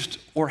amazed,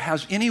 or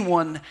has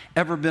anyone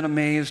ever been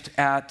amazed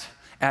at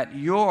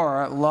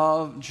your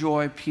love,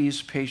 joy,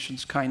 peace,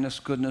 patience, kindness,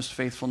 goodness,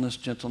 faithfulness,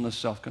 gentleness,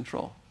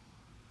 self-control?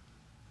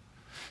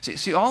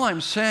 See, all I'm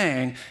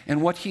saying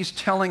and what he's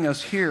telling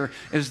us here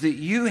is that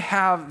you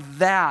have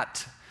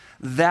that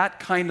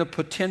kind of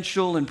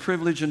potential and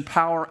privilege and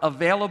power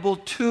available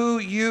to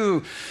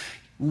you.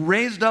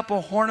 Raised up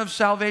a horn of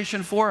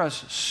salvation for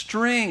us.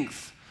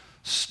 Strength,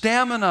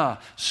 stamina,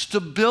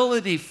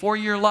 stability for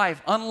your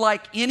life,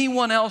 unlike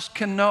anyone else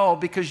can know,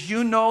 because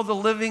you know the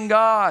living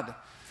God.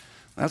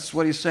 That's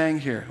what he's saying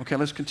here. Okay,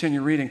 let's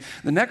continue reading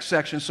the next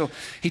section. So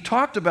he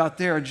talked about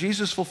there,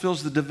 Jesus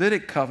fulfills the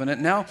Davidic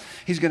covenant. Now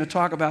he's going to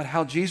talk about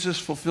how Jesus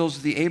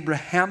fulfills the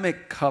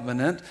Abrahamic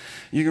covenant.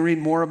 You can read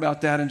more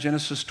about that in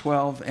Genesis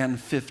 12 and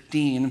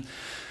 15.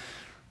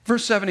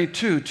 Verse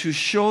 72, to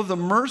show the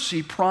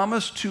mercy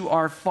promised to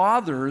our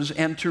fathers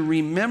and to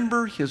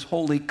remember his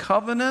holy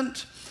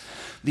covenant,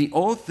 the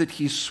oath that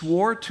he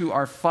swore to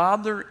our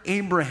father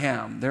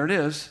Abraham. There it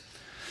is.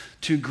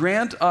 To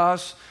grant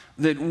us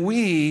that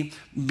we,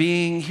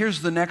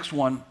 here's the next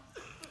one,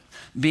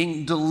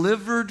 being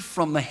delivered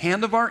from the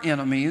hand of our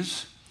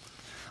enemies,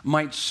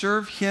 might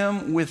serve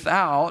him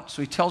without,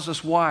 so he tells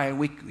us why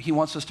he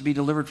wants us to be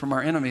delivered from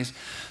our enemies,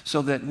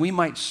 so that we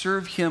might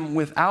serve him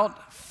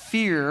without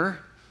fear.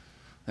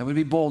 That would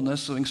be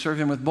boldness, so we can serve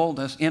him with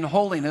boldness. In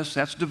holiness,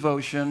 that's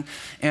devotion.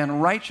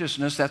 And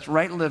righteousness, that's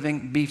right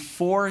living,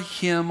 before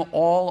him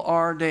all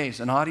our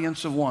days. An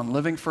audience of one,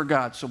 living for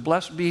God. So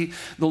blessed be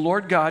the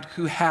Lord God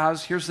who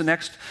has, here's the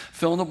next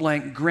fill in the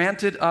blank,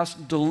 granted us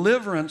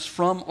deliverance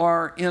from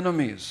our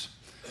enemies.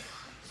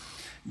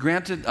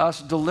 Granted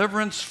us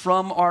deliverance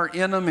from our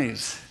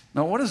enemies.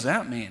 Now, what does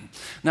that mean?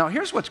 Now,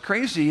 here's what's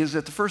crazy is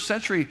that the first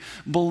century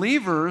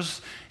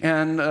believers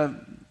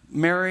and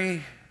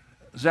Mary,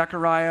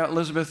 Zechariah,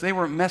 Elizabeth, they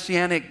were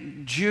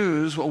Messianic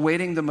Jews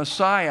awaiting the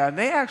Messiah.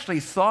 They actually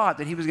thought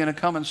that he was going to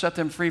come and set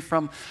them free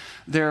from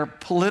their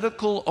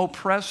political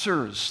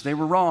oppressors. They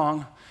were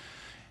wrong.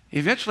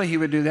 Eventually he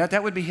would do that.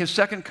 That would be his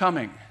second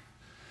coming.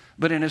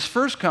 But in his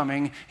first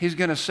coming, he's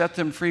going to set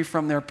them free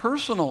from their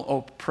personal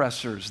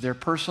oppressors, their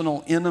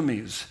personal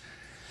enemies.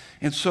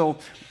 And so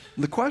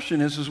the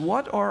question is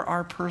what are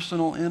our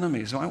personal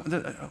enemies?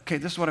 Okay,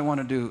 this is what I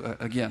want to do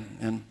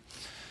again.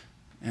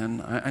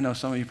 And I know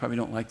some of you probably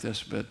don't like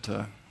this, but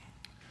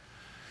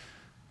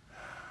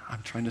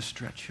I'm trying to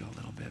stretch you a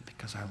little bit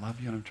because I love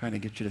you and I'm trying to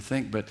get you to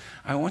think. But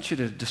I want you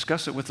to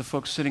discuss it with the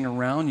folks sitting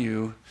around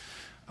you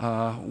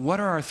what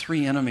are our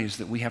three enemies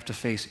that we have to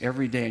face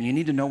every day? And you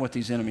need to know what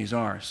these enemies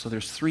are. So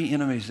there's three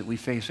enemies that we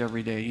face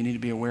every day. You need to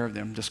be aware of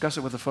them. Discuss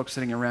it with the folks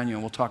sitting around you,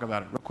 and we'll talk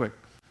about it real quick.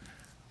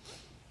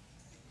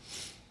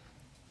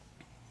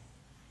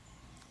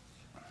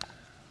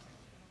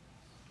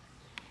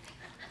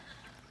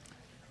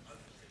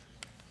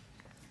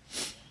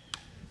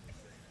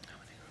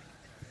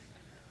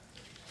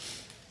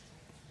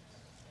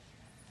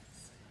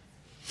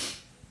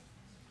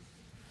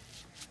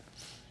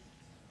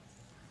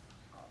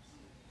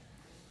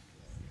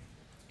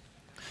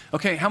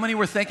 Okay, how many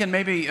were thinking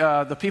maybe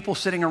the people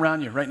sitting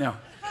around you right now?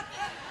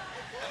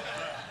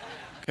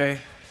 Okay,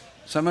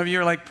 some of you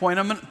are like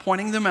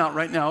pointing them out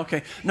right now.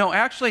 Okay, no,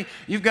 actually,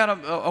 you've got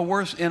a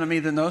worse enemy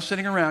than those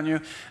sitting around you,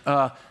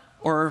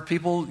 or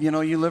people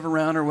you live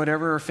around or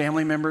whatever, or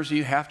family members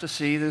you have to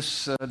see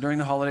this during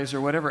the holidays or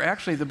whatever.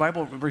 Actually, the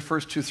Bible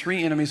refers to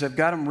three enemies. I've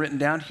got them written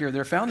down here.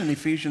 They're found in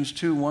Ephesians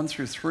 2, 1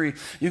 through 3.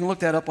 You can look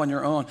that up on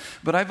your own.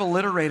 But I've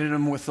alliterated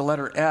them with the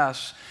letter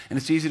S, and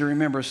it's easy to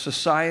remember: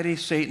 society,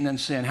 Satan, and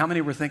sin. How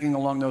many were thinking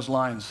along those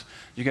lines?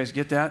 You guys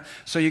get that?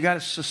 So you got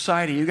a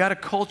society, you got a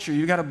culture,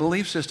 you got a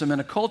belief system and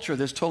a culture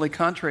that's totally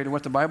contrary to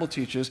what the Bible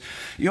teaches.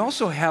 You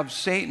also have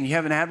Satan. You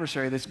have an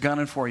adversary that's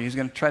gunning for you. He's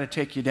going to try to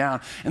take you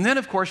down. And then,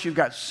 of course, you've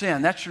got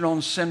sin. That's your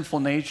own sinful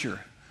nature.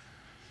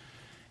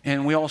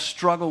 And we all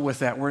struggle with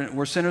that.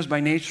 We're sinners by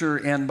nature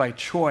and by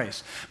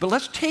choice. But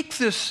let's take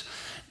this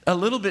a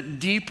little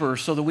bit deeper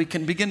so that we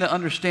can begin to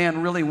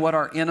understand really what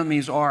our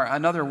enemies are,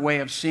 another way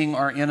of seeing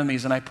our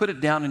enemies. And I put it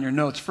down in your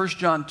notes, 1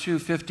 John 2,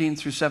 15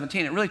 through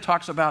 17. It really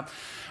talks about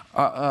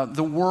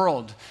the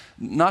world,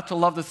 not to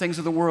love the things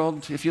of the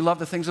world. If you love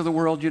the things of the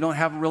world, you don't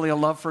have really a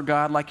love for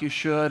God like you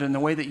should. And the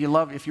way that you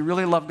love, if you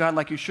really love God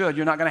like you should,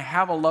 you're not going to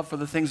have a love for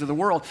the things of the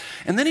world.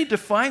 And then he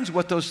defines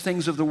what those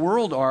things of the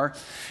world are.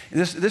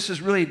 This is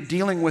really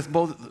dealing with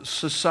both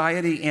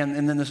society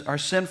and then our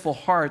sinful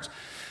hearts.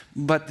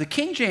 But the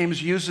King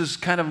James uses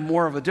kind of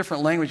more of a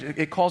different language.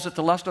 It calls it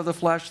the lust of the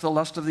flesh, the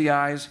lust of the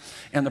eyes,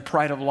 and the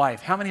pride of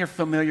life. How many are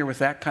familiar with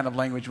that kind of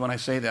language when I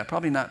say that?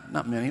 Probably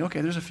not many. Okay,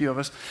 there's a few of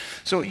us.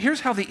 So here's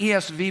how the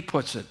ESV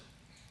puts it.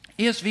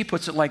 ESV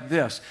puts it like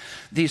this: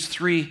 these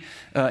three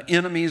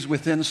enemies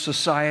within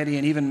society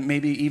and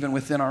maybe even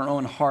within our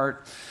own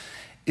heart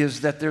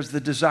is that there's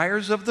the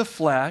desires of the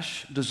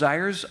flesh,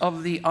 desires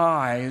of the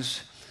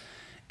eyes,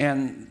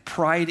 and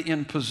pride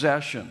in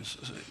possessions.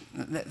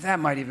 That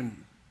might even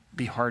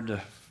be hard to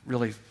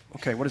really,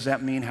 okay, what does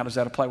that mean? How does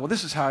that apply? Well,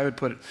 this is how I would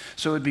put it.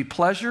 So it would be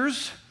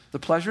pleasures, the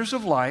pleasures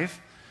of life,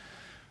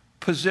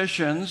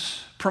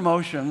 positions,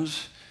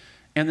 promotions,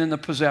 and then the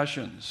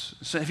possessions.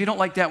 So if you don't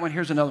like that one,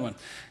 here's another one.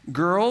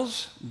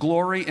 Girls,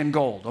 glory, and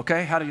gold.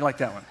 Okay, how do you like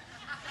that one?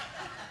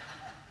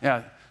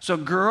 Yeah, so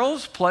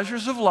girls,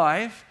 pleasures of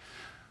life,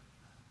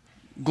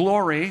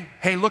 glory,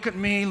 hey, look at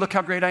me, look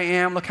how great I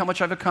am, look how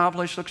much I've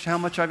accomplished, look how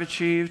much I've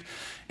achieved.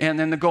 And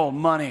then the gold,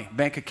 money,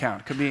 bank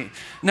account, could be.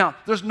 Now,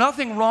 there's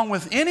nothing wrong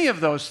with any of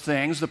those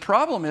things. The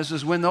problem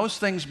is when those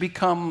things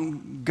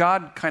become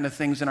God kind of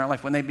things in our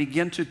life, when they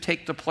begin to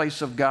take the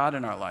place of God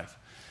in our life,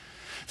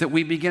 that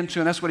we begin to,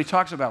 and that's what he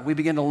talks about, we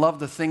begin to love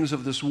the things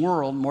of this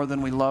world more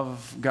than we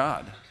love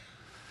God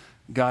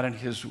and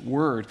his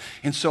word.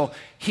 And so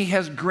he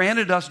has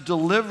granted us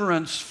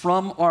deliverance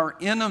from our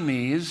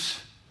enemies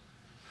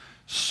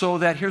so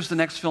that, here's the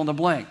next fill in the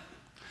blank,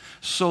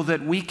 so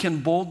that we can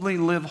boldly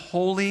live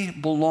holy,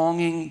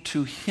 belonging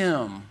to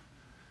him.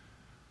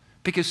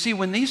 Because see,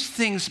 when these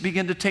things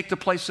begin to take the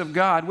place of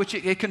God, which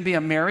it can be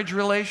a marriage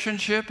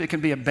relationship, it can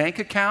be a bank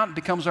account, it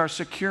becomes our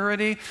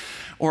security,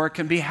 or it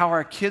can be how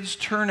our kids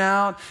turn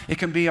out, it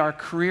can be our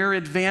career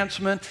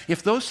advancement.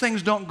 If those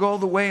things don't go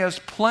the way as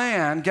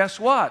planned, guess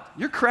what?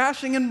 You're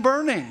crashing and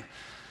burning.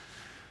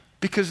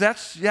 Because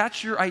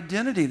that's your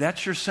identity,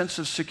 that's your sense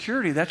of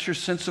security, that's your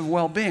sense of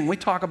well-being. We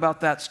talk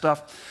about that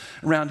stuff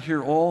around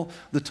here all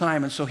the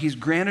time. And so he's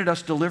granted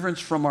us deliverance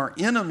from our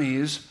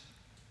enemies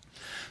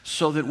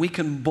so that we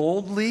can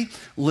boldly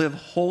live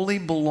holy,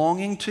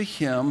 belonging to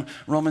him.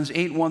 Romans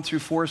 8, 1 through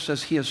 4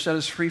 says he has set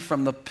us free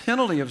from the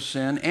penalty of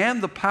sin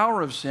and the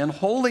power of sin.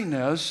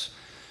 Holiness?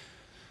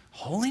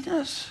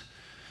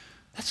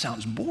 That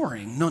sounds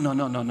boring.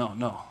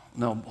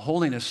 No,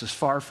 holiness is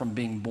far from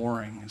being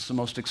boring. It's the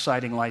most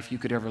exciting life you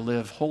could ever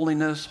live.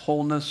 Holiness,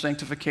 wholeness,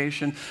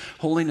 sanctification.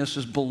 Holiness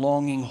is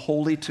belonging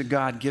wholly to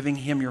God, giving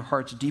him your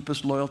heart's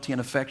deepest loyalty and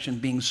affection,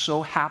 being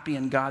so happy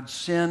in God,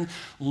 sin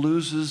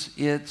loses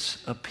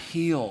its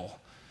appeal.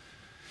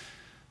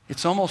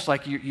 It's almost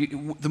like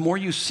the more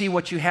you see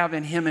what you have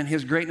in him and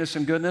his greatness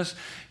and goodness,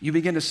 you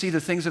begin to see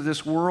the things of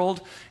this world,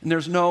 and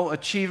there's no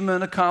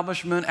achievement,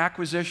 accomplishment,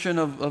 acquisition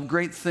of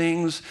great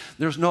things.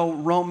 There's no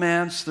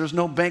romance. There's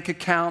no bank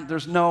account.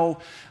 There's no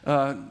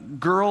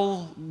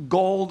girl,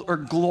 gold, or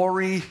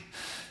glory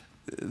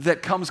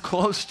that comes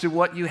close to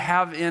what you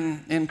have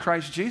in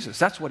Christ Jesus.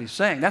 That's what he's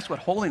saying. That's what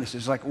holiness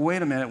is. Like,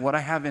 wait a minute, what I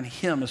have in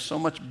him is so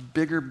much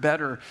bigger,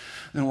 better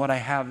than what I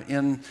have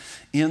in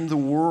the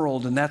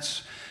world, and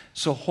that's...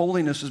 So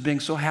holiness is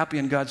being so happy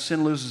in God,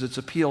 sin loses its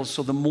appeal.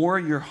 So the more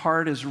your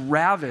heart is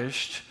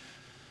ravished,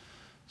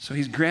 So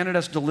he's granted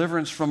us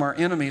deliverance from our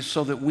enemies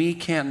so that we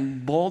can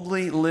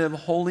boldly live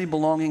wholly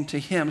belonging to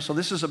him. So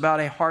this is about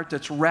a heart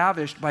that's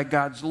ravished by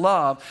God's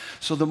love.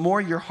 So the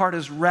more your heart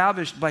is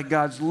ravished by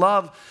God's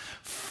love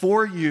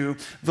for you,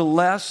 the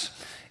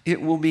less it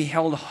will be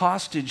held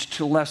hostage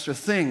to lesser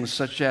things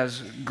such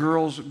as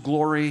girls,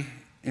 glory,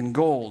 and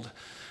gold,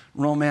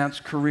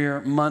 romance,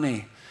 career,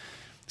 money.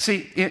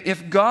 See,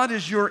 if God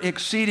is your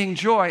exceeding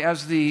joy,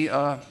 as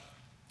the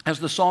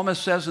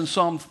psalmist says in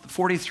Psalm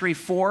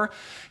 43:4,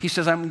 he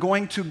says, I'm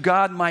going to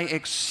God my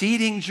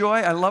exceeding joy.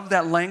 I love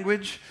that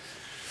language.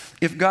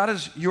 If God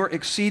is your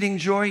exceeding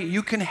joy,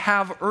 you can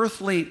have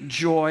earthly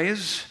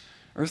joys,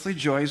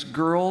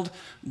 gold,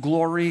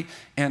 glory,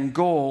 and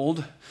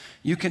gold.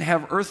 You can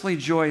have earthly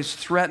joys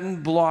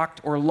threatened, blocked,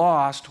 or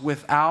lost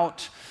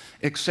without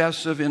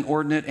excessive,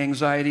 inordinate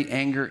anxiety,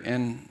 anger,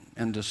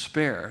 and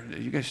despair. Are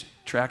you guys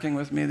tracking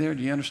with me there?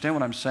 Do you understand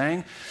what I'm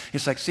saying?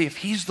 It's like, see, if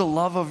he's the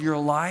love of your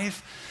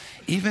life,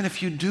 even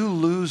if you do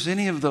lose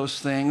any of those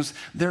things,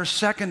 they're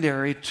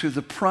secondary to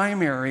the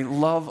primary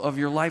love of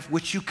your life,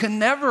 which you can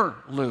never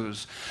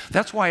lose.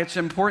 That's why it's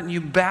important you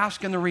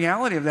bask in the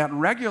reality of that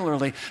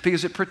regularly,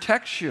 because it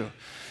protects you.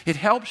 It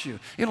helps you.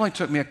 It only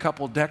took me a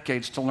couple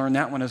decades to learn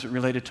that one as it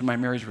related to my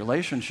marriage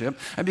relationship.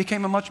 I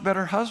became a much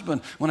better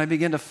husband when I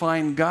began to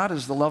find God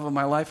as the love of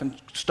my life and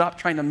stop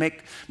trying to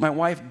make my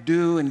wife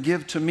do and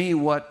give to me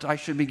what I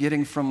should be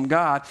getting from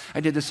God. I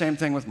did the same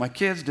thing with my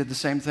kids, did the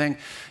same thing,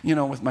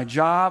 with my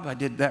job. I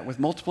did that with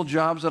multiple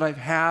jobs that I've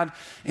had,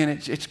 and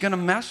it's going to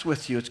mess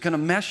with you. It's going to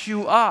mess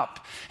you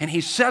up. And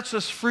he sets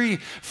us free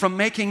from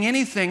making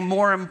anything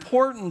more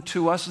important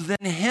to us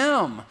than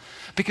him.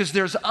 Because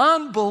there's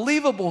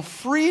unbelievable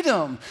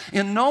freedom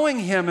in knowing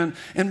him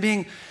and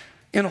being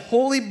in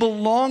holy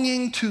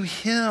belonging to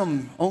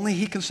him. Only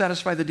he can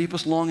satisfy the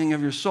deepest longing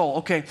of your soul.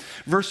 Okay,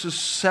 verses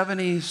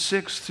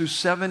 76 through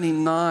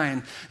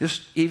 79,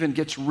 this even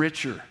gets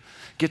richer,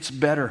 gets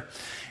better.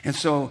 And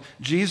so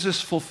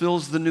Jesus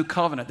fulfills the new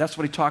covenant. That's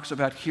what he talks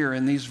about here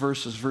in these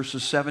verses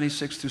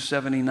 76 through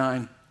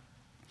 79.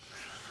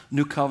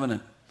 New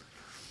covenant.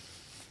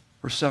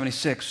 Verse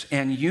 76,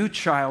 and you,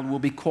 child, will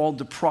be called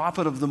the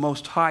prophet of the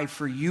Most High,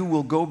 for you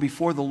will go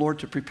before the Lord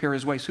to prepare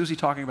his ways. Who's he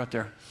talking about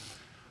there?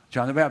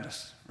 John the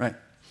Baptist, right?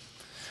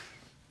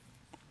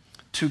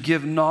 To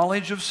give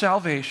knowledge of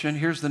salvation,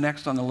 here's the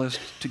next on the list,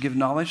 to give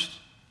knowledge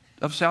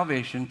of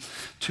salvation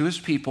to his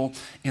people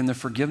in the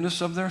forgiveness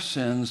of their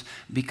sins,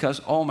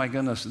 because, oh my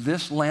goodness,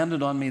 this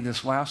landed on me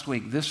this last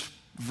week, this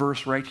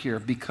verse right here,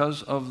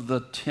 because of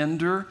the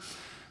tender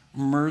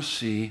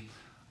mercy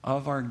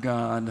of our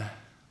God.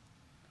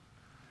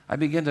 I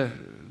began to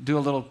do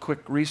a little quick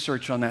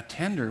research on that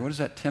tender. What does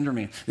that tender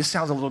mean? This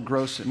sounds a little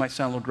gross. It might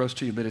sound a little gross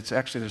to you, but it's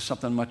actually, there's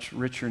something much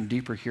richer and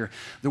deeper here.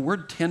 The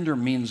word tender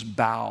means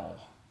bow.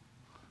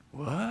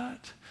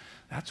 What?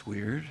 That's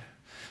weird.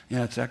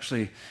 Yeah,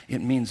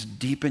 it means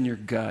deep in your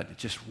gut,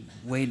 just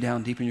way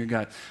down deep in your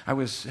gut. I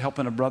was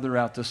helping a brother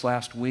out this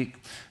last week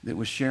that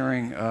was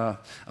sharing a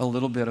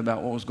little bit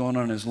about what was going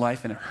on in his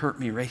life, and it hurt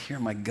me right here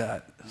in my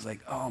gut. It was like,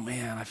 oh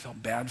man, I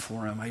felt bad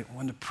for him. I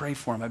wanted to pray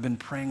for him. I've been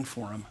praying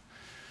for him.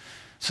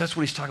 So that's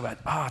what he's talking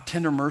about.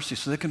 Tender mercy.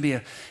 So it can be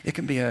a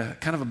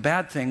kind of a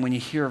bad thing when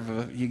you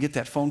you get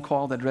that phone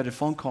call, that dreaded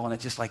phone call, and it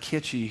just like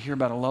hits you. You hear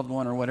about a loved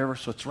one or whatever,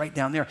 so it's right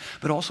down there.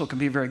 But also it can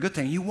be a very good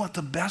thing. You want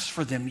the best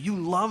for them. You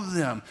love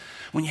them.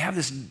 When you have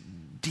this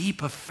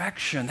deep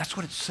affection, that's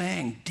what it's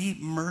saying,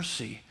 deep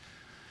mercy.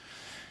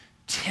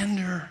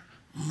 Tender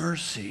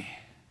mercy.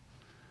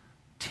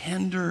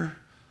 Tender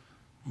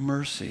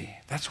mercy.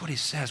 That's what he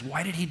says.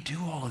 Why did he do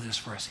all of this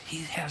for us?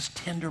 He has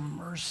tender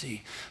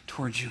mercy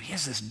towards you. He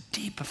has this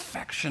deep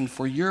affection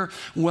for your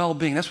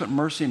well-being. That's what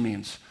mercy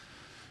means.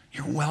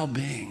 Your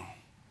well-being.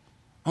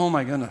 Oh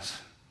my goodness.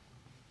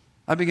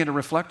 I began to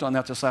reflect on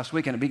that this last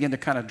week, and it began to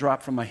kind of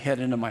drop from my head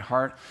into my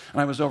heart, and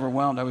I was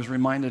overwhelmed. I was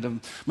reminded of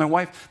my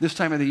wife this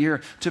time of the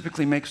year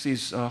typically makes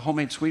these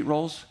homemade sweet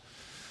rolls,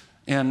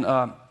 and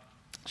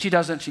she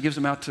doesn't. She gives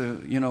them out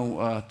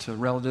to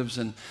relatives,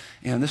 and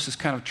this is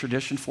kind of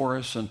tradition for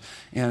us. And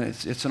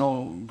it's an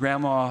old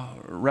grandma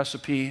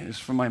recipe. It's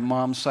from my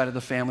mom's side of the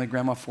family,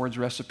 Grandma Ford's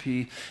recipe.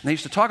 And they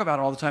used to talk about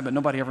it all the time, but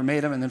nobody ever made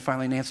them. And then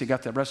finally Nancy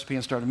got that recipe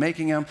and started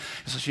making them.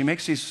 And so she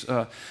makes these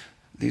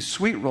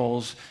sweet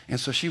rolls, and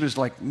so she was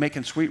like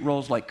making sweet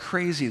rolls like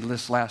crazy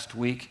this last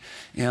week.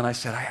 And I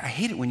said, I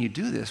hate it when you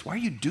do this. Why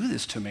do you do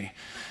this to me?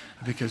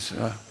 Because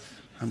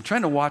I'm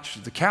trying to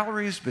watch the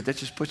calories, but that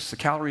just puts the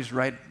calories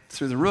right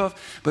through the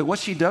roof. But what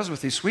she does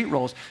with these sweet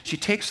rolls, she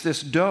takes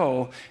this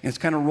dough, and it's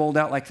kind of rolled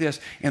out like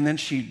this, and then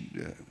she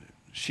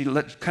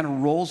kind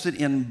of rolls it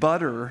in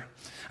butter.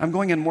 I'm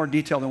going in more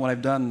detail than what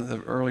I've done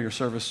the earlier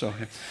service,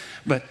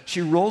 but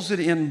she rolls it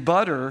in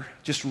butter,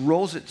 just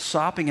rolls it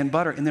sopping in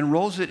butter, and then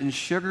rolls it in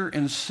sugar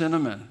and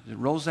cinnamon. It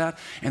rolls that,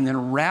 and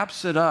then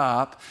wraps it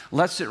up,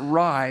 lets it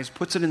rise,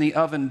 puts it in the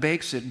oven,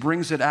 bakes it,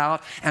 brings it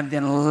out, and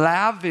then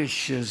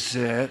lavishes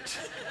it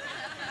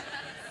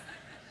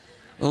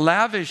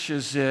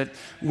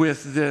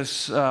with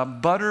this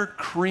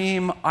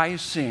buttercream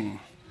icing.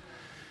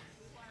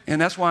 And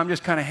that's why I'm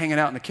just kind of hanging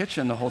out in the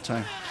kitchen the whole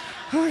time.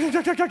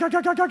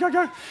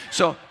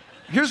 So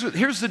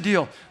here's the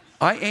deal.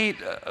 I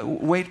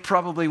ate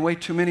probably way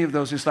too many of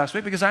those this last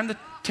week because I'm the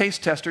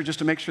taste tester just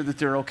to make sure that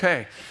they're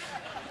okay.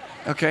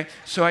 Okay,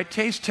 so I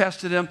taste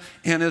tested them,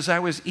 and as I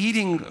was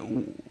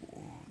eating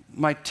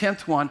my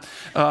 10th one,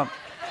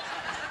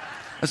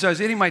 as I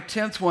was eating my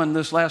 10th one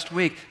this last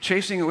week,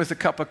 chasing it with a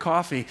cup of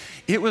coffee,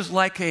 it was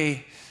like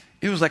a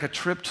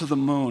trip to the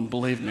moon,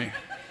 believe me.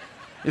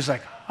 It's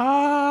like,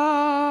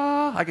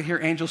 I could hear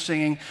angels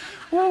singing,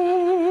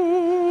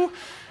 woo.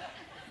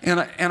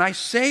 And I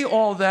say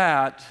all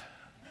that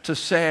to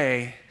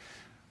say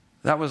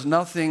that was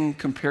nothing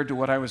compared to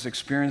what I was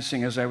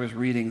experiencing as I was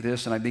reading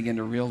this, and I began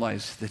to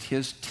realize that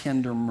His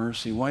tender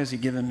mercy, why is He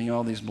giving me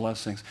all these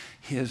blessings?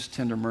 His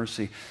tender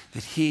mercy,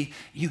 that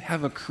you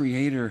have a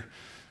Creator.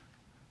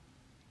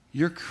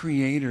 Your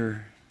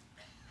Creator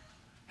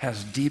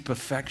has deep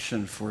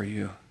affection for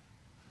you.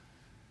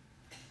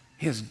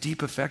 He has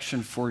deep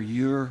affection for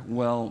your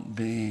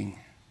well-being.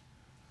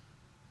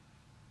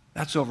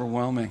 That's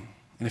overwhelming.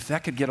 And if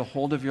that could get a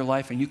hold of your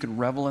life and you could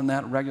revel in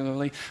that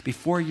regularly,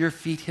 before your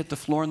feet hit the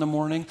floor in the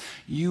morning,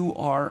 you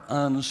are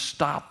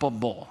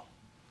unstoppable.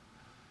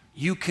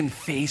 You can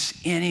face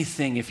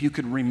anything if you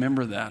could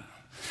remember that.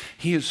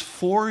 He is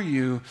for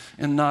you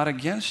and not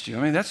against you.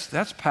 I mean,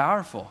 that's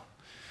powerful.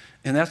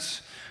 And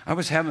I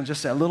was having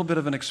just a little bit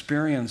of an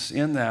experience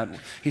in that.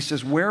 He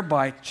says,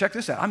 whereby, check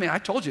this out. I mean, I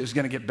told you it was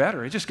going to get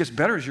better. It just gets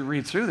better as you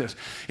read through this.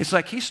 It's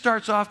like he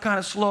starts off kind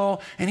of slow,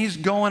 and he's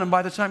going, and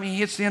by the time he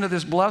hits the end of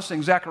this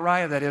blessing,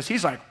 Zechariah that is,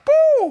 he's like,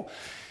 woo!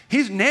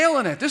 He's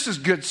nailing it. This is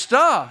good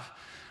stuff.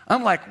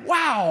 I'm like,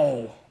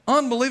 wow,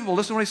 unbelievable.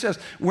 Listen to what he says.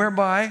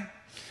 Whereby,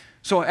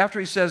 so after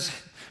he says,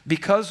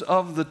 because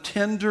of the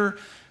tender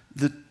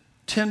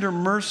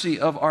mercy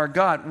of our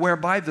God,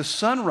 whereby the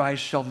sunrise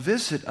shall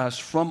visit us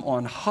from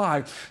on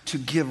high to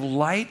give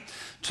light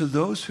to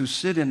those who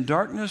sit in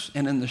darkness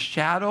and in the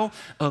shadow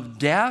of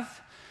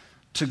death,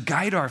 to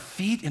guide our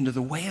feet into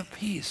the way of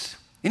peace.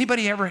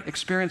 Anybody ever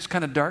experienced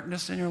kind of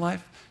darkness in your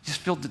life? Just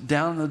feel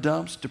down in the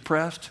dumps,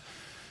 depressed,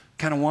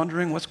 kind of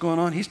wondering what's going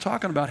on? He's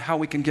talking about how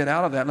we can get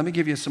out of that. Let me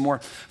give you some more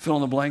fill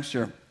in the blanks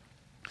here.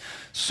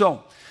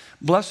 So,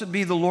 blessed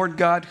be the Lord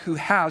God who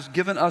has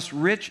given us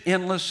rich,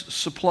 endless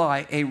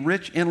supply, a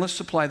rich, endless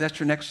supply. That's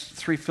your next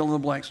three fill in the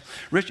blanks.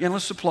 Rich,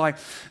 endless supply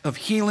of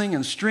healing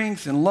and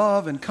strength and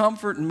love and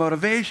comfort and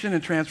motivation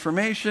and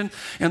transformation.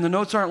 And the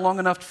notes aren't long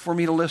enough for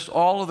me to list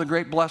all of the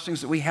great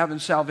blessings that we have in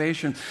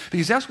salvation,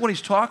 because that's what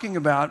he's talking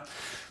about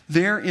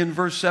there in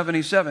verse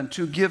 77,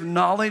 to give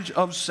knowledge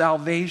of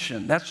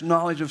salvation. That's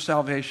knowledge of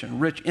salvation.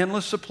 Rich,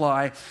 endless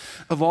supply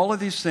of all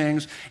of these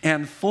things,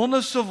 and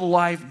fullness of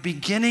life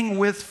beginning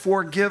with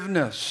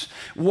forgiveness.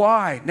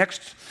 Why?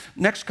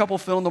 Next couple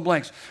fill in the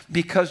blanks.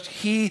 Because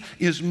he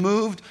is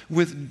moved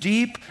with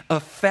deep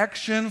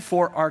affection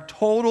for our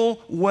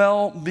total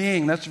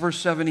well-being. That's verse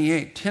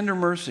 78. Tender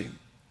mercy.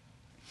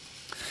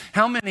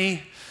 How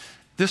many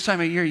this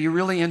time of year, you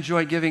really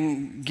enjoy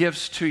giving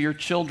gifts to your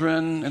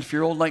children? And if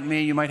you're old like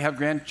me, you might have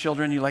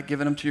grandchildren. You like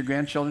giving them to your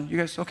grandchildren. You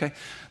guys, okay.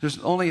 There's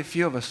only a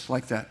few of us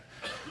like that.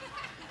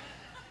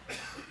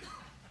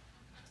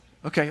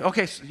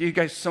 Okay, so you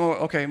guys,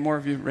 more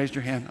of you raised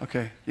your hand.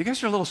 Okay. You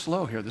guys are a little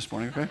slow here this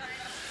morning, okay?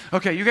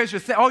 Okay, you guys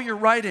are, you're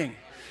writing.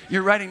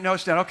 You're writing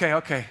notes down. Okay.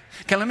 Okay,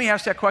 let me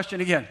ask that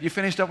question again. You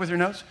finished up with your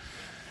notes?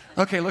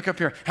 Okay, look up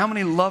here. How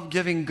many love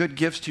giving good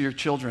gifts to your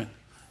children?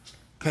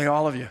 Okay,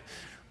 all of you.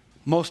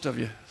 Most of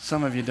you.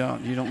 Some of you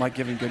don't. You don't like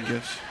giving good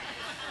gifts.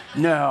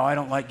 No, I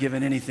don't like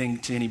giving anything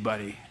to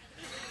anybody.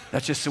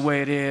 That's just the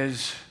way it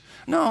is.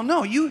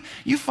 No, you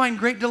find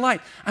great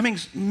delight. I mean,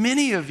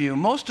 many of you,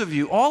 most of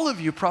you, all of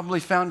you probably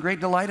found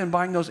great delight in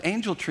buying those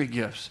angel tree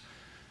gifts.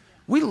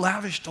 We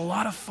lavished a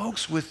lot of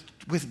folks with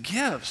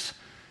gifts.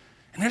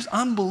 And there's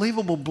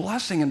unbelievable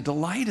blessing and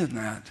delight in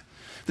that.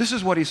 This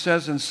is what he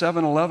says in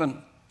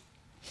 7:11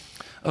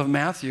 of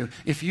Matthew.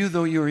 If you,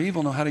 though you are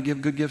evil, know how to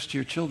give good gifts to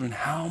your children,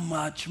 how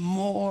much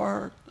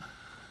more?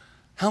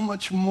 How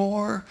much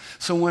more?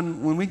 So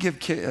when we give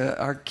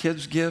our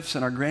kids gifts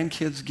and our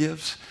grandkids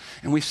gifts,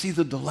 and we see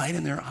the delight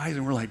in their eyes,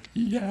 and we're like,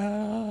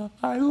 yeah,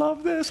 I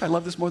love this. I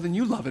love this more than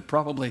you love it,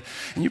 probably.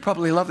 And you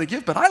probably love the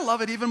gift, but I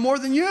love it even more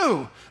than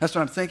you. That's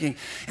what I'm thinking.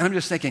 And I'm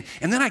just thinking,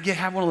 and then I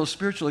have one of those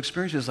spiritual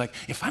experiences, like,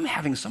 if I'm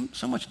having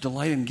so much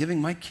delight in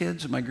giving my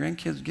kids and my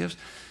grandkids gifts,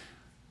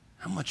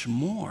 how much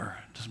more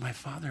does my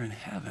Father in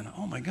heaven?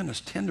 Oh my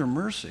goodness, tender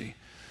mercy.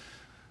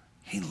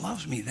 He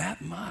loves me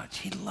that much.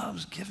 He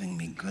loves giving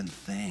me good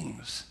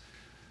things.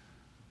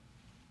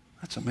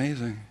 That's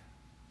amazing.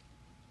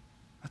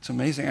 That's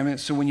amazing. I mean,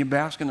 so when you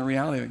bask in the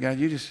reality of God,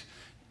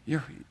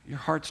 your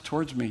heart's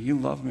towards me. You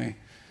love me.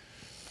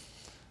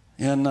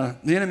 And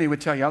the enemy would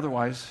tell you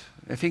otherwise.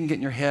 If he can get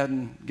in your head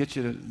and get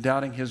you to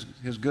doubting his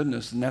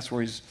goodness, then that's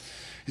where he's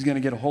going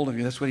to get a hold of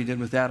you. That's what he did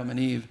with Adam and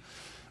Eve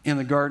in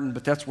the garden,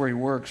 but that's where he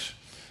works.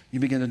 You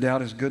begin to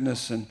doubt his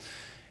goodness.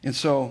 And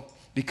so,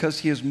 because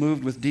he is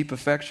moved with deep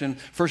affection,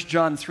 1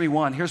 John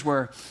 3:1, here's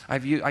where I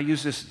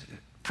use this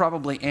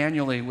probably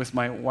annually with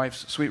my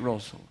wife's sweet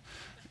rolls.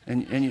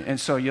 And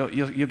so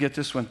you'll get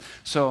this one.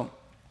 So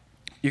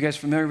you guys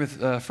familiar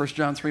with 1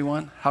 John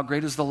 3:1? How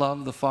great is the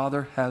love the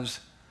Father has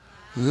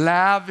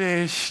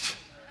lavished.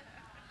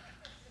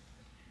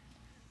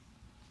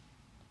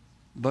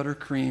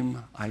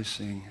 Buttercream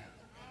icing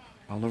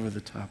all over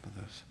the top of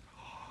this.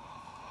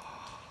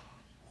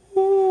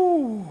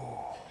 Ooh,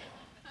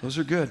 those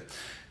are good.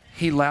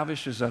 He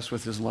lavishes us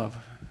with his love.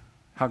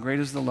 How great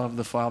is the love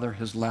the Father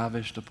has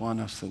lavished upon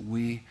us that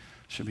we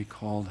should be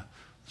called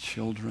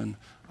children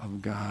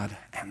of God,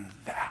 and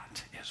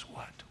that is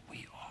what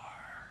we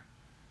are.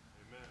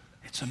 Amen.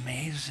 It's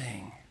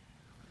amazing.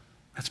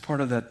 That's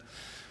part of that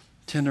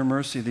tender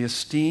mercy, the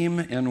esteem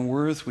and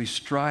worth we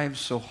strive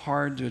so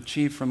hard to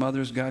achieve from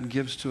others, God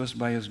gives to us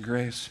by his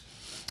grace.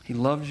 He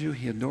loves you.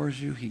 He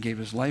adores you. He gave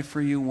his life for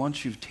you.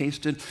 Once you've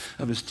tasted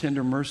of his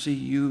tender mercy,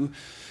 you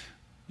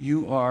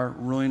are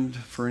ruined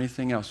for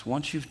anything else.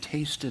 Once you've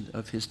tasted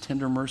of his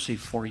tender mercy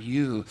for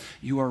you,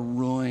 you are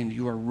ruined.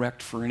 You are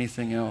wrecked for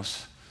anything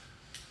else.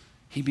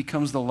 He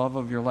becomes the love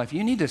of your life.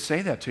 You need to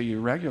say that to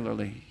you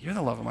regularly. You're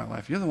the love of my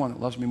life. You're the one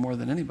that loves me more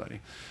than anybody.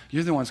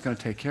 You're the one that's going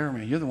to take care of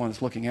me. You're the one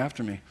that's looking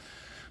after me.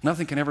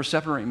 Nothing can ever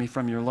separate me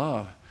from your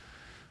love.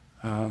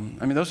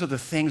 Those are the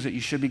things that you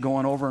should be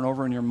going over and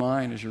over in your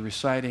mind as you're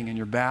reciting and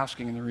you're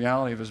basking in the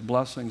reality of his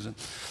blessings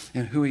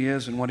and who he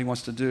is and what he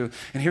wants to do.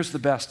 And here's the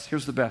best.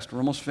 Here's the best. We're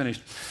almost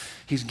finished.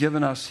 He's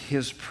given us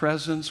his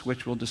presence,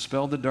 which will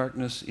dispel the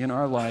darkness in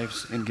our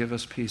lives and give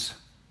us peace.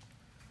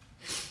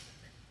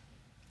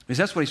 Because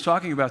that's what he's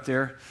talking about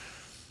there.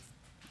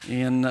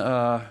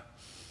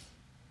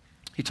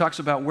 He talks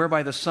about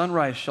whereby the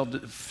sunrise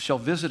shall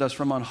visit us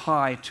from on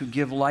high to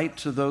give light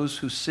to those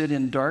who sit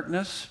in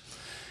darkness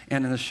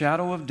and in the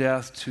shadow of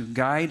death, to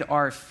guide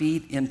our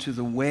feet into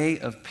the way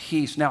of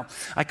peace. Now,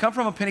 I come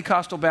from a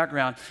Pentecostal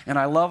background, and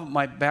I love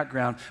my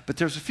background, but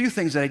there's a few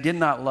things that I did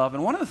not love.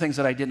 And one of the things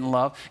that I didn't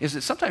love is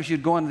that sometimes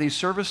you'd go into these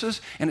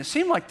services, and it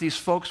seemed like these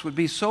folks would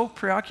be so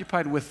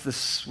preoccupied with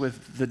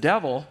the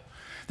devil.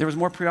 There was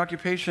more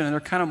preoccupation, and they're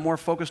kind of more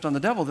focused on the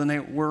devil than they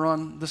were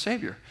on the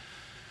Savior.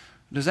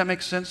 Does that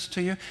make sense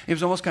to you? It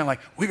was almost kind of like,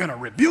 we're going to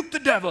rebuke the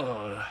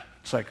devil.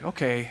 It's like,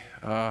 okay,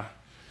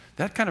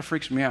 that kind of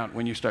freaks me out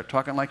when you start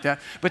talking like that.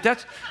 But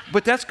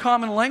that's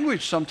common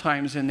language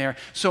sometimes in there.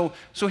 So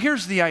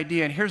here's the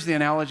idea, and here's the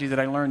analogy that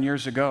I learned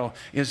years ago,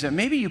 is that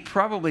maybe you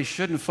probably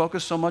shouldn't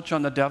focus so much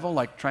on the devil,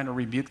 like trying to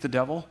rebuke the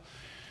devil.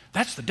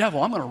 That's the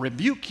devil. I'm going to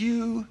rebuke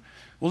you.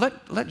 Well,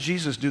 let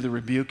Jesus do the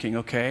rebuking,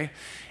 okay?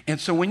 And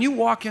so when you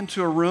walk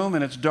into a room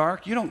and it's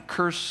dark, you don't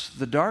curse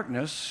the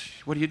darkness.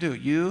 What do?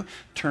 You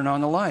turn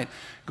on the light.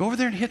 Go over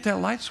there and hit that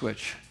light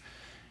switch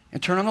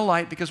and turn on the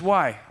light, because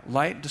why?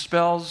 Light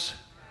dispels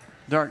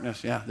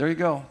darkness. Yeah, there you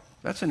go.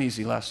 That's an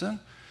easy lesson.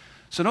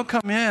 So don't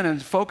come in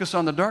and focus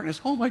on the darkness.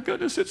 Oh my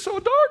goodness, it's so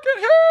dark in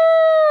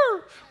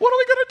here. What are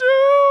we going to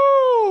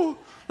do?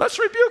 Let's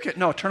rebuke it.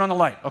 No, turn on the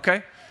light,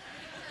 okay?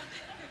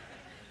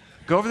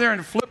 Go over there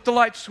and flip the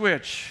light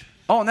switch.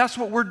 Oh, and that's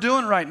what we're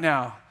doing right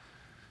now.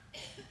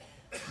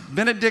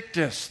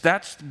 Benedictus,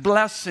 that's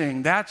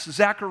blessing. That's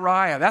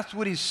Zechariah. That's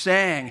what he's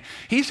saying.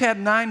 He's had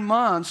 9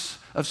 months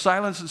of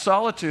silence and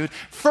solitude.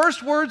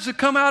 First words that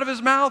come out of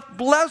his mouth,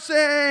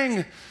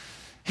 blessing.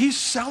 He's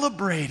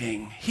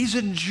celebrating. He's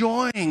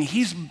enjoying.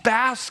 He's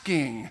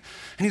basking.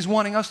 And he's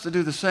wanting us to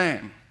do the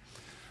same,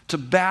 to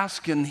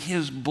bask in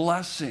his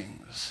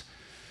blessings.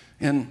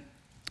 And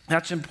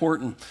that's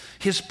important.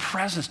 His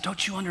presence,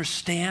 don't you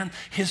understand?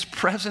 His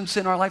presence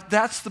in our life,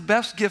 that's the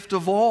best gift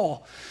of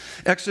all.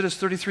 Exodus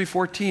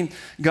 33:14,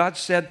 God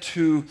said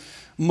to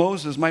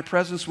Moses, my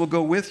presence will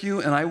go with you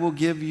and I will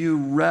give you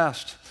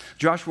rest.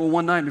 Joshua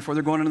 1:9, before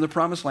they're going into the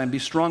promised land, be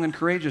strong and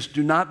courageous.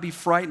 Do not be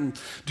frightened.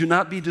 Do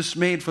not be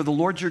dismayed, for the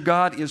Lord your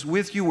God is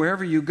with you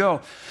wherever you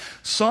go.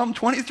 Psalm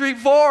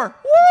 23:4,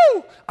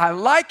 woo! I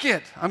like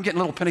it. I'm getting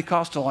a little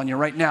Pentecostal on you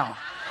right now.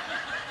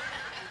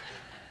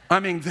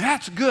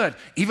 That's good.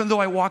 Even though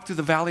I walk through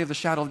the valley of the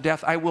shadow of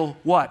death, I will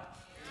what?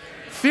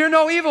 Fear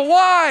no evil.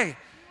 Why?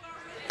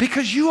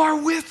 Because you are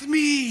with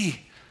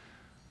me.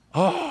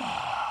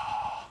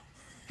 Oh,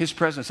 his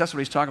presence, that's what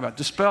he's talking about.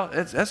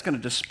 That's going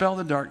to dispel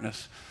the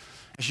darkness.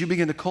 As you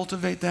begin to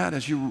cultivate that,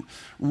 as you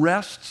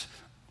rest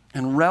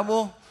and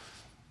revel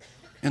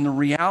in the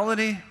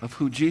reality of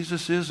who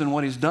Jesus is and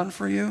what he's done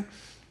for you,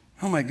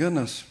 oh my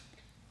goodness.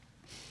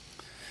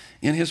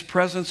 In his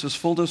presence is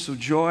fullness of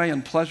joy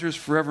and pleasures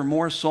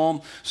forevermore.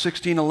 Psalm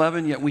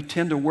 16:11, yet we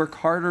tend to work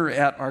harder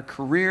at our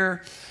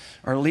career,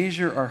 our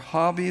leisure, our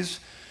hobbies,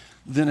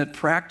 than at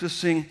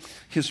practicing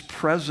his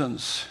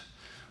presence.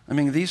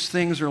 These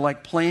things are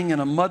like playing in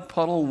a mud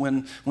puddle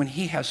when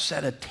he has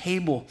set a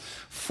table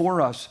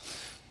for us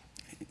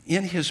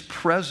in his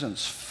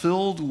presence,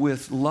 filled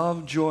with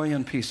love, joy,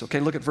 and peace. Okay,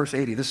 look at verse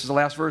 80. This is the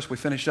last verse. We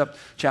finished up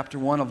chapter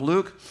 1 of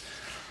Luke.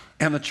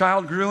 And the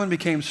child grew and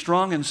became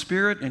strong in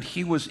spirit, and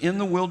he was in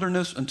the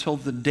wilderness until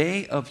the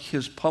day of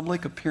his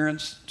public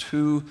appearance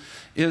to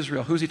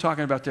Israel. Who's he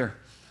talking about there?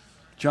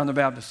 John the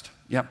Baptist.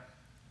 Yep.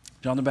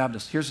 John the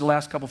Baptist. Here's the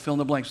last couple fill in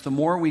the blanks. The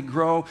more we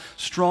grow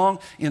strong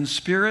in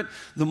spirit,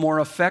 the more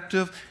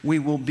effective we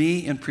will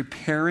be in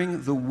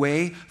preparing the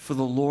way for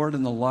the Lord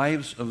in the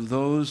lives of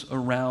those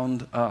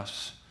around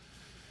us.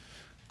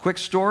 Quick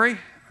story,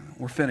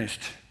 we're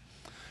finished.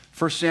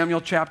 1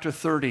 Samuel chapter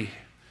 30.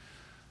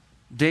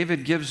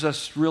 David gives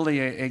us really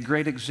a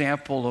great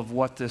example of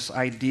what this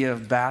idea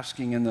of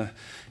basking in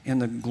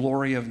the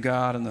glory of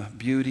God and the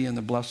beauty and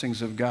the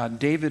blessings of God.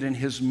 David and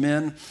his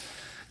men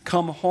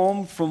come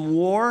home from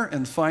war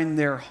and find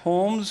their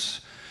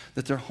homes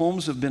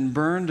have been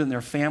burned and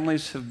their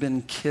families have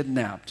been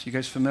kidnapped. You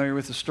guys familiar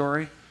with the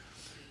story?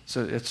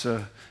 It's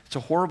a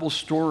horrible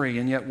story,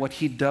 and yet what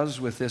he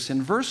does with this.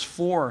 In verse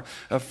 4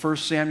 of 1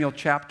 Samuel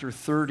chapter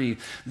 30,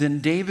 then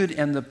David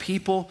and the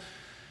people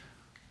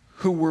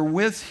who were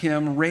with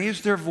him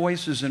raised their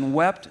voices and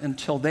wept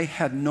until they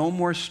had no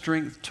more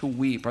strength to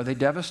weep. Are they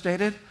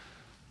devastated?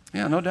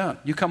 Yeah, no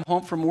doubt. You come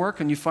home from work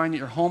and you find that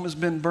your home has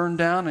been burned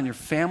down and your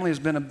family has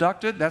been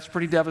abducted. That's a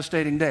pretty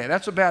devastating day.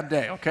 That's a bad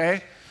day,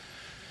 okay?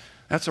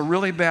 That's a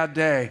really bad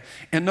day.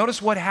 And notice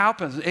what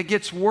happens. It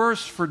gets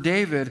worse for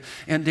David.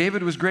 And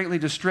David was greatly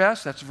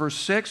distressed. That's verse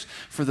 6.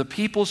 For the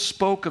people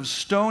spoke of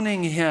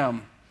stoning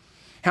him.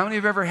 How many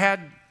have ever had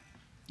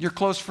your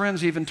close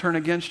friends even turn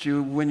against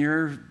you when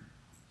you're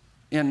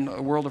in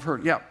a world of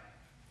hurt? Yep.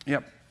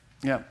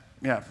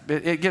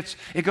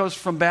 It goes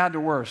from bad to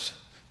worse.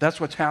 That's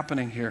what's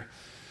happening here.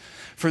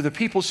 For the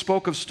people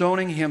spoke of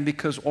stoning him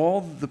because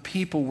all the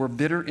people were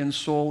bitter in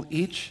soul,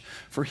 each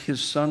for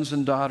his sons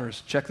and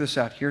daughters. Check this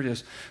out. Here it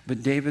is.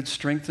 But David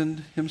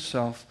strengthened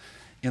himself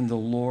in the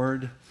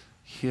Lord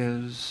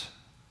his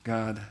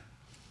God.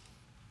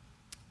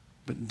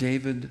 But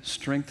David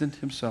strengthened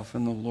himself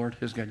in the Lord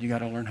his God. You got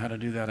to learn how to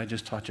do that. I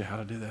just taught you how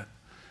to do that.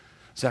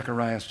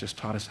 Zacharias just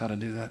taught us how to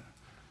do that.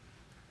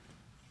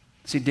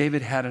 See,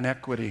 David had an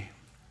equity,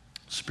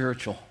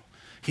 spiritual.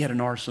 He had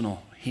an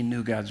arsenal. He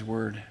knew God's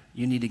word.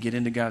 You need to get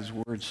into God's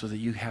word so that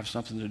you have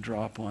something to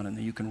draw upon and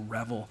that you can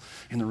revel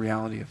in the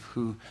reality of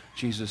who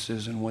Jesus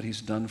is and what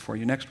he's done for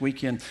you. Next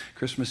weekend,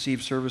 Christmas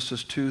Eve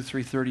services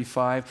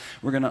 3:35,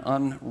 we're going to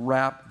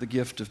unwrap the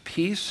gift of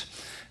peace,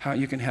 how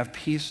you can have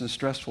peace in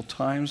stressful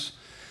times.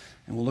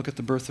 And we'll look at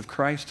the birth of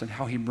Christ and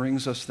how he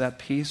brings us that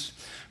peace.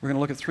 We're going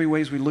to look at 3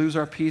 ways we lose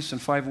our peace and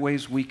 5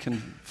 ways we can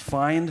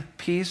find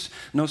peace.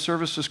 No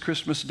service this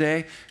Christmas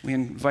Day. We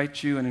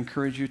invite you and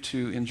encourage you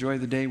to enjoy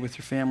the day with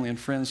your family and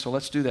friends. So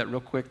let's do that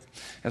real quick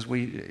as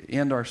we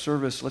end our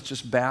service. Let's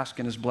just bask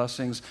in his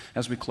blessings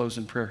as we close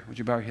in prayer. Would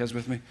you bow your heads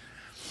with me?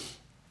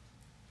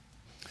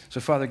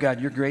 So, Father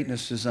God, your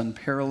greatness is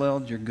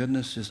unparalleled. Your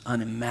goodness is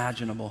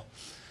unimaginable.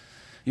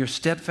 Your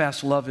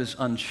steadfast love is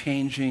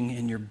unchanging,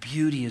 and your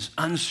beauty is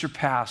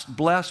unsurpassed.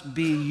 Blessed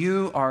be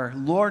you, our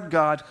Lord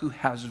God, who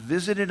has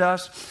visited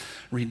us,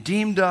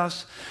 redeemed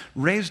us,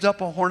 raised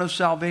up a horn of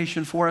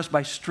salvation for us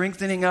by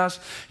strengthening us.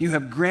 You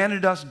have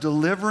granted us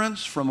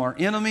deliverance from our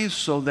enemies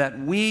so that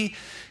we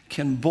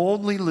can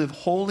boldly live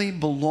holy,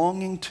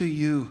 belonging to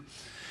you.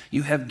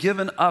 You have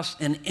given us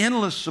an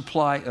endless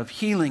supply of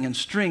healing and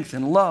strength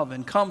and love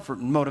and comfort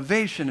and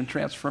motivation and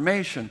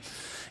transformation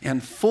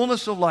and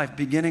fullness of life,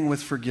 beginning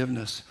with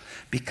forgiveness,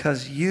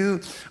 because you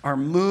are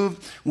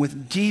moved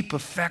with deep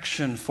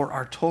affection for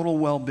our total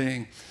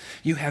well-being.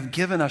 You have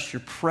given us your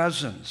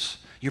presence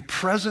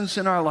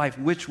in our life,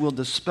 which will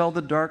dispel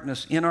the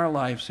darkness in our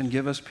lives and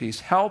give us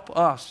peace. Help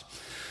us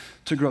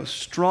to grow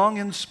strong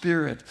in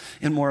spirit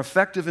and more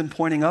effective in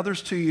pointing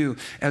others to you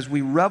as we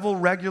revel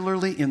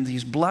regularly in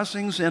these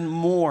blessings and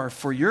more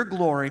for your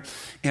glory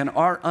and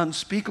our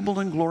unspeakable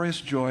and glorious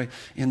joy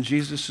in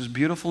Jesus'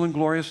 beautiful and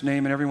glorious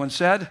name. And everyone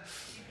said,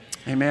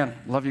 Amen.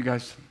 Love you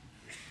guys.